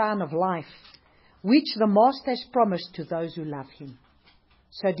receive the crown of life, which the Master has promised to those who love Him.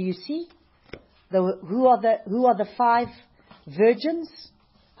 So do you see? Who are the 5 virgins?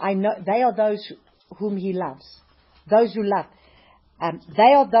 I know they are those whom He loves. Those who love.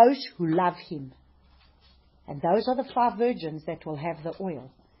 They are those who love Him. And those are the 5 virgins that will have the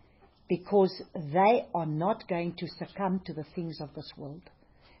oil. Because they are not going to succumb to the things of this world.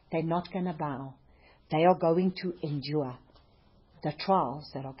 They're not going to bow. They are going to endure the trials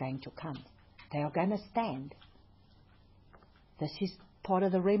that are going to come. They are going to stand. This is part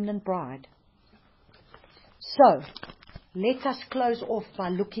of the remnant bride. So, let us close off by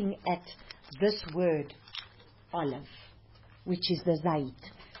looking at this word, olive, which is the zait.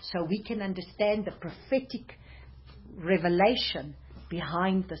 So we can understand the prophetic revelation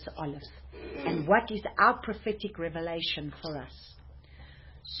behind this olive. And what is our prophetic revelation for us?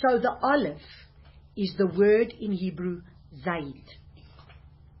 So the olive is the word in Hebrew, zait.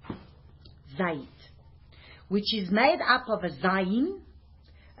 Zait. Which is made up of a zayin,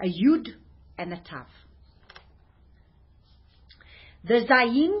 a yud, and a tav. The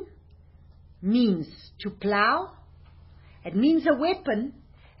zayin means to plow. It means a weapon.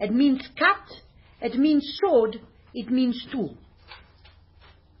 It means cut. It means sword. It means tool.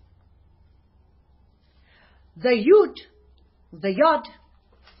 The yud, the yod,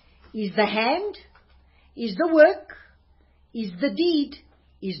 is the hand, is the work, is the deed,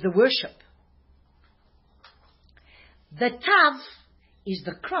 is the worship. The tav is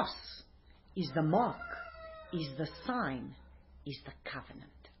the cross, is the mark, is the sign, is the covenant.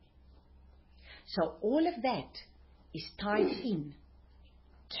 So all of that is tied in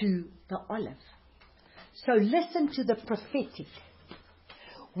to the olive. So listen to the prophetic.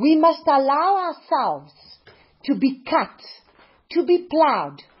 We must allow ourselves to be cut, to be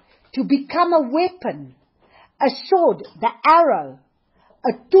plowed, to become a weapon, a sword, the arrow,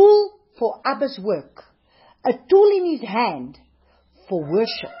 a tool for Abba's work, a tool in His hand for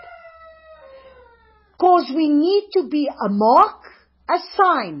worship. Because we need to be a mark, a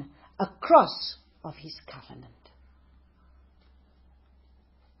sign, a cross of His covenant.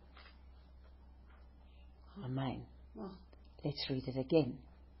 Amen. Let's read it again.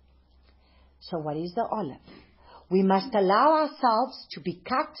 So what is the olive? We must allow ourselves to be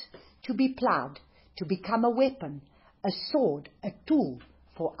cut, to be plowed, to become a weapon, a sword, a tool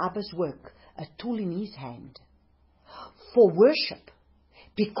for Abba's work, a tool in His hand. For worship,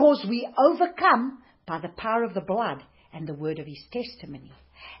 Because we overcome by the power of the blood and the word of his testimony.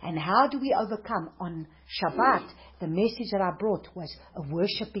 And how do we overcome? On Shabbat, the message that I brought was a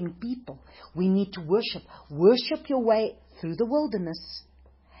worshipping people. We need to worship. Worship your way through the wilderness.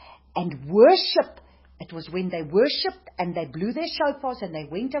 And worship. It was when they worshipped and they blew their shofars and they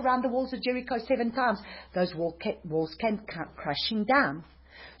went around the walls of Jericho 7 times, those walls came crashing down.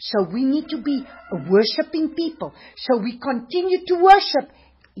 So we need to be a worshipping people. So we continue to worship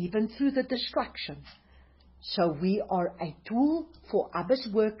even through the destruction. So we are a tool for Abba's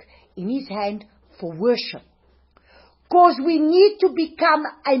work in his hand for worship. Because we need to become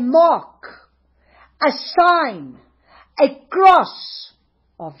a mark, a sign, a cross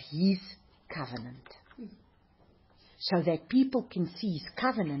of his covenant. So that people can see his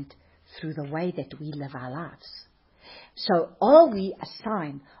covenant through the way that we live our lives. So are we a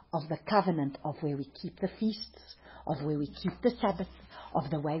sign of the covenant of where we keep the feasts, of where we keep the Sabbath, of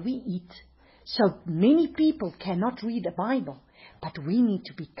the way we eat? So many people cannot read the Bible, but we need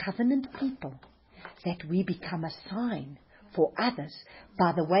to be covenant people, that we become a sign for others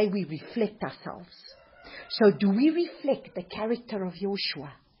by the way we reflect ourselves. So do we reflect the character of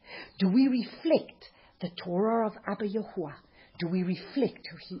Joshua? Do we reflect the Torah of Abba Yahuwah? Do we reflect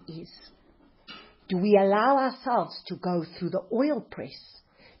who he is? Do we allow ourselves to go through the oil press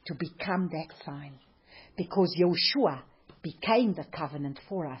to become that sign? Because Joshua became the covenant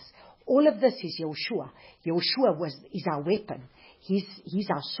for us. All of this is Joshua. Joshua is our weapon. He's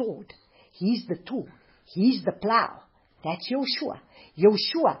our sword. He's the tool. He's the plow. That's Joshua.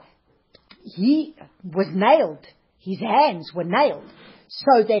 Joshua, he was nailed. His hands were nailed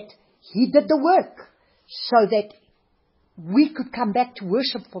so that he did the work, so that we could come back to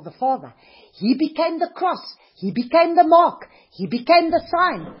worship for the Father. He became the cross. He became the mark. He became the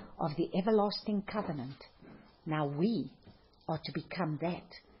sign of the everlasting covenant. Now we are to become that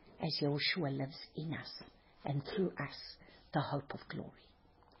as Joshua lives in us and through us, the hope of glory.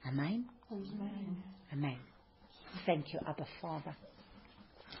 Amen? Amen. Amen. Thank you, Abba Father.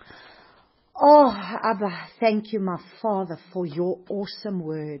 Oh, Abba, thank you, my Father, for your awesome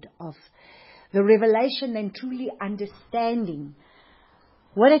word of the revelation and truly understanding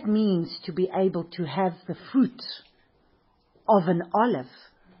what it means to be able to have the fruit of an olive,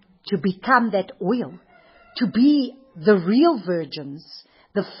 to become that oil, to be the real virgins,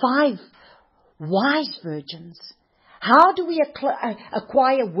 the 5 wise virgins. How do we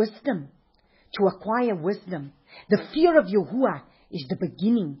acquire wisdom? To acquire wisdom, the fear of Yahuwah is the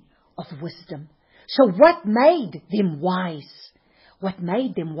beginning of wisdom. So what made them wise? What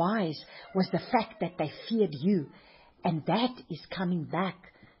made them wise was the fact that they feared you. And that is coming back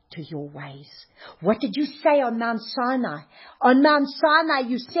to your ways. What did you say on Mount Sinai? On Mount Sinai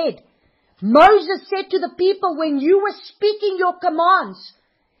you said, Moses said to the people when you were speaking your commands,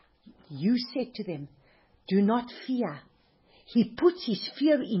 you said to them, do not fear. He puts his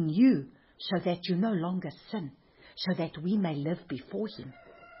fear in you so that you no longer sin, so that we may live before him.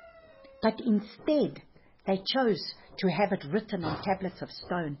 But instead, they chose to have it written on tablets of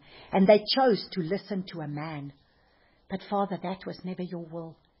stone, and they chose to listen to a man. But Father, that was never your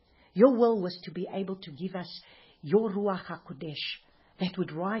will. Your will was to be able to give us your Ruach HaKodesh, that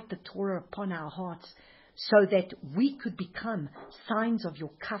would write the Torah upon our hearts, so that we could become signs of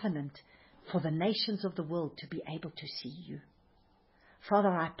your covenant for the nations of the world to be able to see you. Father,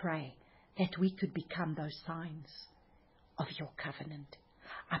 I pray that we could become those signs of your covenant.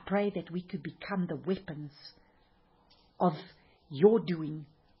 I pray that we could become the weapons of your doing,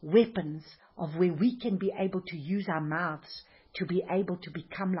 weapons of where we can be able to use our mouths to be able to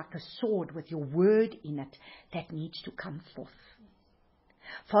become like a sword with your word in it that needs to come forth.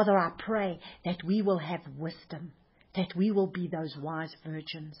 Father, I pray that we will have wisdom, that we will be those wise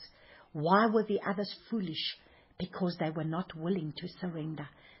virgins. Why were the others foolish? Because they were not willing to surrender.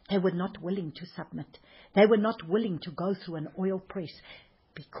 They were not willing to submit. They were not willing to go through an oil press,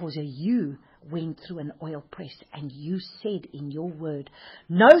 because you went through an oil press and you said in your word,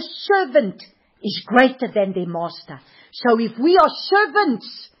 no servant is greater than their master. So if we are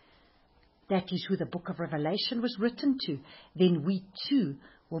servants, that is who the book of Revelation was written to, then we too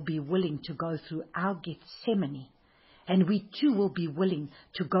will be willing to go through our Gethsemane. And we too will be willing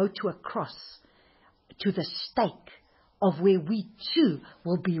to go to a cross, to the stake of where we too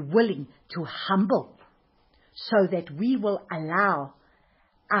will be willing to humble, so that we will allow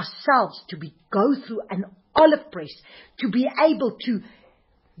ourselves to go through an olive press, to be able to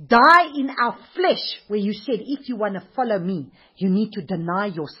die in our flesh, where you said, if you want to follow me, you need to deny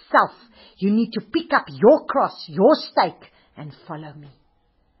yourself. You need to pick up your cross, your stake, and follow me.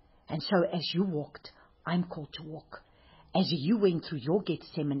 And so as you walked, I'm called to walk. As you went through your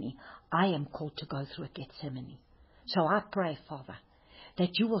Gethsemane, I am called to go through a Gethsemane. So I pray, Father,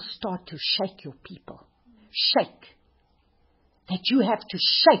 that you will start to shake your people. Shake. That you have to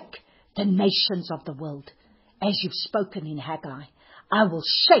shake the nations of the world. As you've spoken in Haggai, I will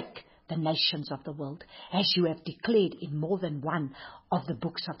shake the nations of the world, as you have declared in more than one of the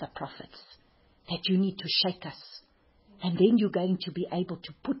books of the prophets, that you need to shake us. And then you're going to be able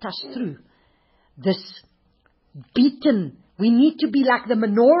to put us through this beaten. We need to be like the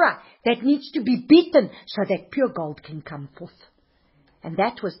menorah that needs to be beaten so that pure gold can come forth. And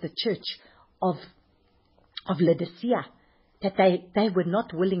that was the church of Laodicea, that they were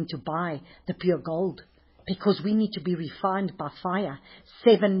not willing to buy the pure gold, because we need to be refined by fire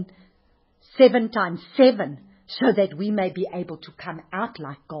 7 times 7, so that we may be able to come out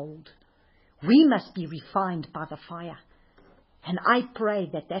like gold. We must be refined by the fire. And I pray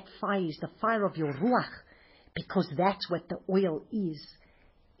that that fire is the fire of your Ruach, because that's what the oil is.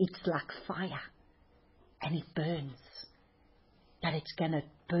 It's like fire, and it burns. But it's going to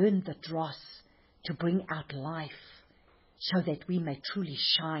burn the dross to bring out life, so that we may truly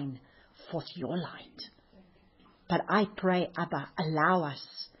shine forth your light. But I pray, Abba, allow us.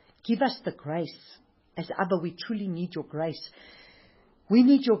 Give us the grace. As Abba, we truly need your grace. We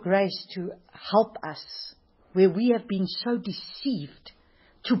need your grace to help us where we have been so deceived,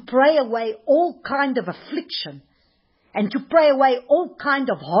 to pray away all kind of affliction and to pray away all kind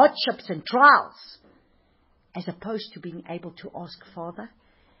of hardships and trials, as opposed to being able to ask, Father,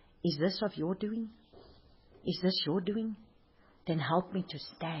 is this of your doing? Is this your doing? Then help me to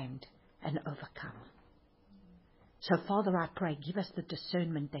stand and overcome. So, Father, I pray, give us the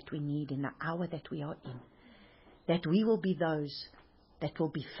discernment that we need in the hour that we are in, that we will be those that will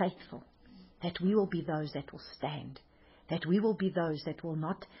be faithful, that we will be those that will stand, that we will be those that will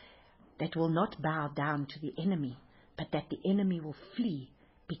not bow down to the enemy, but that the enemy will flee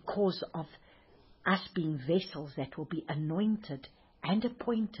because of us being vessels that will be anointed and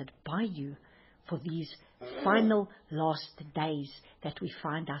appointed by you for these final last days that we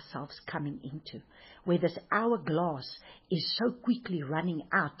find ourselves coming into, where this hourglass is so quickly running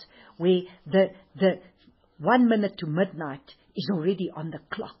out, where the 1 minute to midnight is already on the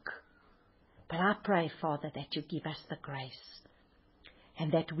clock. But I pray, Father, that you give us the grace,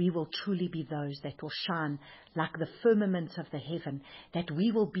 and that we will truly be those that will shine like the firmaments of the heaven, that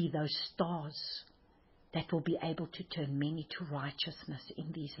we will be those stars that will be able to turn many to righteousness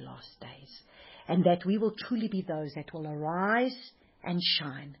in these last days. And that we will truly be those that will arise and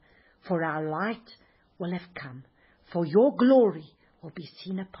shine, for our light will have come, for your glory will be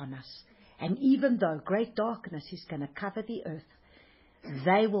seen upon us. And even though great darkness is going to cover the earth,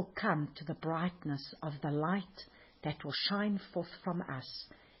 they will come to the brightness of the light that will shine forth from us,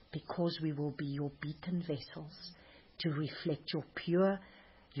 because we will be your beaten vessels to reflect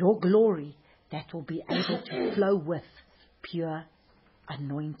your glory that will be able to flow with pure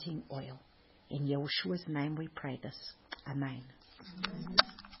anointing oil. In Yeshua's name we pray this. Amen.